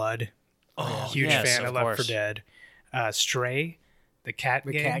 Back for Blood. Huge yes, fan of of Left 4 course. Dead. Stray, the cat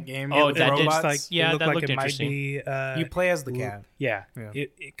The game. cat game. Oh, with that the did- robots. Like, Yeah, it looked that like looked it might interesting. be. You play as the cat. Yeah. Yeah.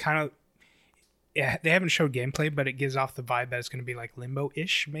 It kind of. Yeah, they haven't showed gameplay, but it gives off the vibe that it's going to be like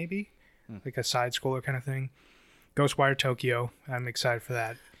Limbo-ish, maybe, like a side scroller kind of thing. Ghostwire Tokyo. I'm excited for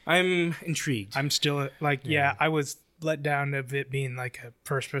that. I'm intrigued. I'm still like, yeah, I was let down of it being like a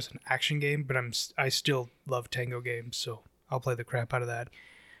first-person action game, but I still love Tango games, so I'll play the crap out of that.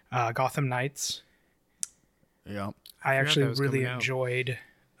 Gotham Knights. Yeah. I actually that was really coming out. enjoyed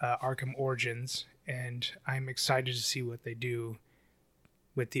Arkham Origins, and I'm excited to see what they do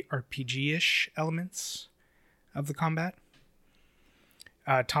with the RPG-ish elements of the combat.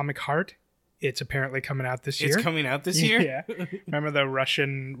 Atomic Heart. It's apparently coming out this year. It's coming out this year. Yeah. Remember the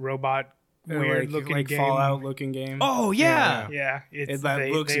Russian robot weird-looking like game? Fallout looking game. Oh yeah. Yeah, That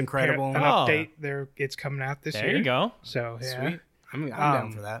looks incredible. An Oh. update. It's coming out this There year. you go. So yeah. Sweet. I'm down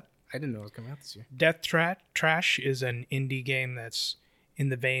Um, for that. I didn't know it was coming out this year. Death Trash is an indie game that's in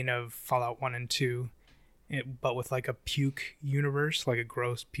the vein of Fallout 1 and 2, but with like a puke universe, like a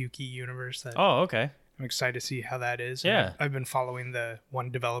gross pukey universe. That Oh, okay. I'm excited to see how that is. Yeah. And I've been following the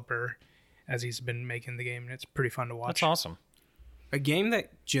one developer as he's been making the game, and it's pretty fun to watch. That's awesome. A game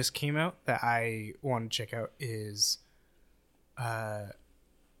that just came out that I want to check out is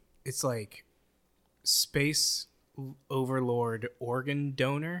it's like Space Overlord Organ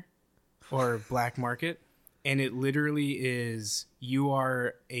Donor or Black Market, and it literally is you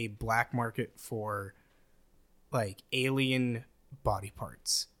are a black market for like alien body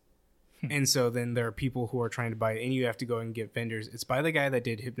parts. And so then there are people who are trying to buy it, and you have to go and get vendors. It's by the guy that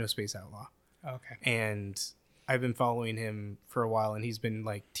did Hypnospace Outlaw. Okay. And I've been following him for a while, and he's been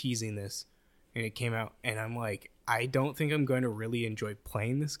like teasing this, and it came out, and I'm like, I don't think I'm going to really enjoy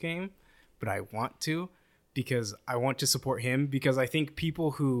playing this game, but I want to because I want to support him, because I think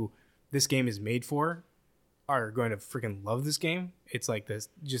people who this game is made for are going to freaking love this game. It's like this,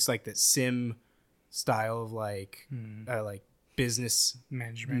 just like the sim style of like business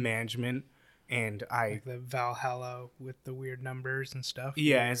management, and Like the Valhalla with the weird numbers and stuff.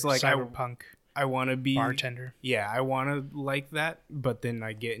 Yeah, or it's like Cyberpunk I want to be bartender. Yeah, I want to like that, but then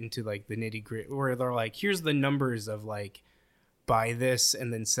I get into like the nitty gritty where they're like, here's the numbers of like buy this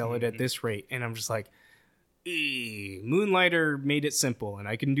and then sell it at this rate, and I'm just like, Moonlighter made it simple, and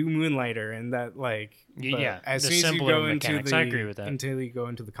I can do Moonlighter, and that like, but Yeah, as the soon as you simpler go into mechanics, the I agree with that. until you go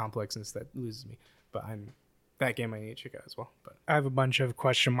into the complexness, that loses me. But that game I need to check out as well. But I have a bunch of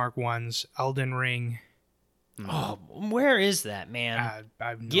question mark ones. Elden Ring. Oh, where is that, man?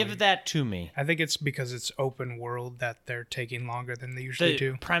 I've no Give idea. that to me. I think it's because it's open world that they're taking longer than they usually The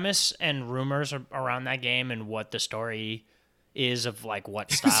do. premise and rumors around that game and what the story is of like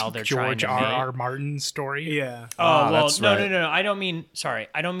what style they're trying George to R.R. make. Martin's story. Yeah. Oh, well, that's no, right. no. I don't mean, sorry.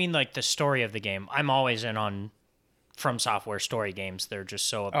 I don't mean like the story of the game. I'm always in on From Software story games. They're just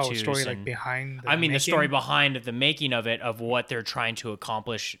so Oh, obtuse. story like and- behind. The I mean, the story making? behind the making of it, of what they're trying to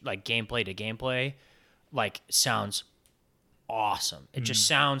accomplish, like gameplay to gameplay, like sounds awesome. It just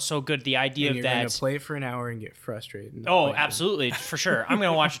sounds so good. The idea And of you're gonna that. play it for an hour and get frustrated. and not Oh, play again. absolutely, for sure. I'm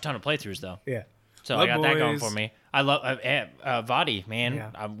gonna watch a ton of playthroughs though. Yeah. So Love I got that going Boys. for me. I love Vadi, man. Yeah.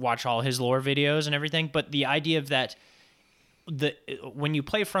 I watch all his lore videos and everything. But the idea of that, when you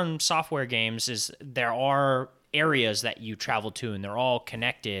play From Software games, is there are areas that you travel to, and they're all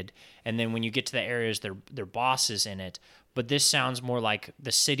connected. And then when you get to the areas, they're bosses in it. But this sounds more like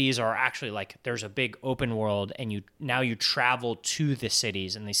the cities are actually like there's a big open world, and you travel to the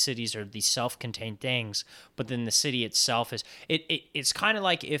cities, and the cities are these self-contained things. But then the city itself is it's kind of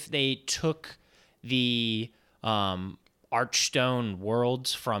like if they took the Archstone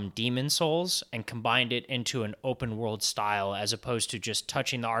worlds from Demon Souls and combined it into an open world style, as opposed to just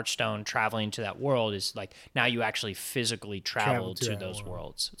touching the Archstone, traveling to that world. Is like now you actually physically travel to to that those world.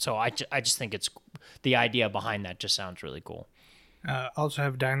 worlds. So I just think it's the idea behind that just sounds really cool. Also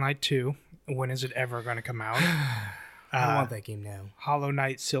have Dying Light 2. When is it ever going to come out? I want that game now. Hollow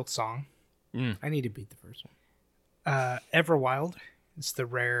Knight Silk Song. I need to beat the first one. Everwild. It's the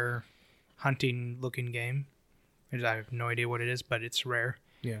rare hunting looking game. I have no idea what it is, but it's rare.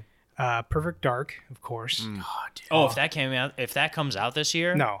 Yeah. Perfect Dark, of course. Oh, if that comes out this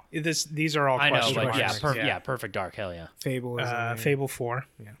year, No, these are all I know, question but marks. yeah, Perfect Dark, hell yeah. Fable is in there. Fable 4.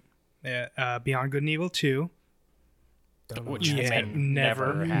 Yeah. Beyond Good and Evil 2. Don't know Which what may that's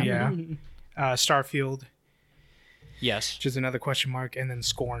never happen. Yeah. Starfield, Yes, which is another question mark, and then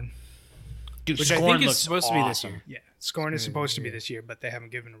Scorn. dude, Which I Scorn think is looks supposed to be this awesome. year. Yeah, Scorn is supposed to be this year, but they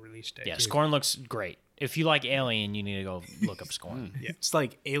haven't given a release date. Yeah, Scorn looks great. If you like Alien, you need to go look up Scorn. It's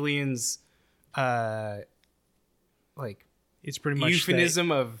like Aliens, like It's pretty much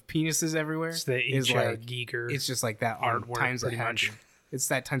euphemism of penises everywhere. It's the is H.R. like Giger. it's just like that on artwork, times pretty 100. much. It's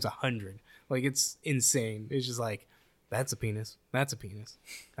that times 100. Like it's insane. It's just like that's a penis. That's a penis.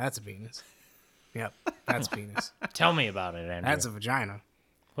 That's a penis. Yep, that's a penis. Tell me about it, Andrew. That's a vagina.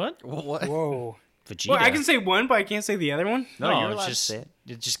 What? What? Whoa. Vegeta. Well, I can say one, but I can't say the other one. no, you're it's allowed to just say it.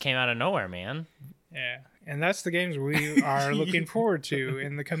 it just came out of nowhere, man. Yeah, and that's the games we are looking forward to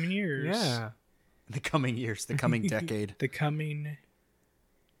in the coming years. Yeah. The coming years, the coming decade. The coming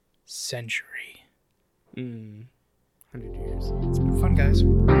century. 100 years. It's been fun, guys.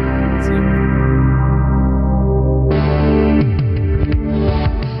 See ya.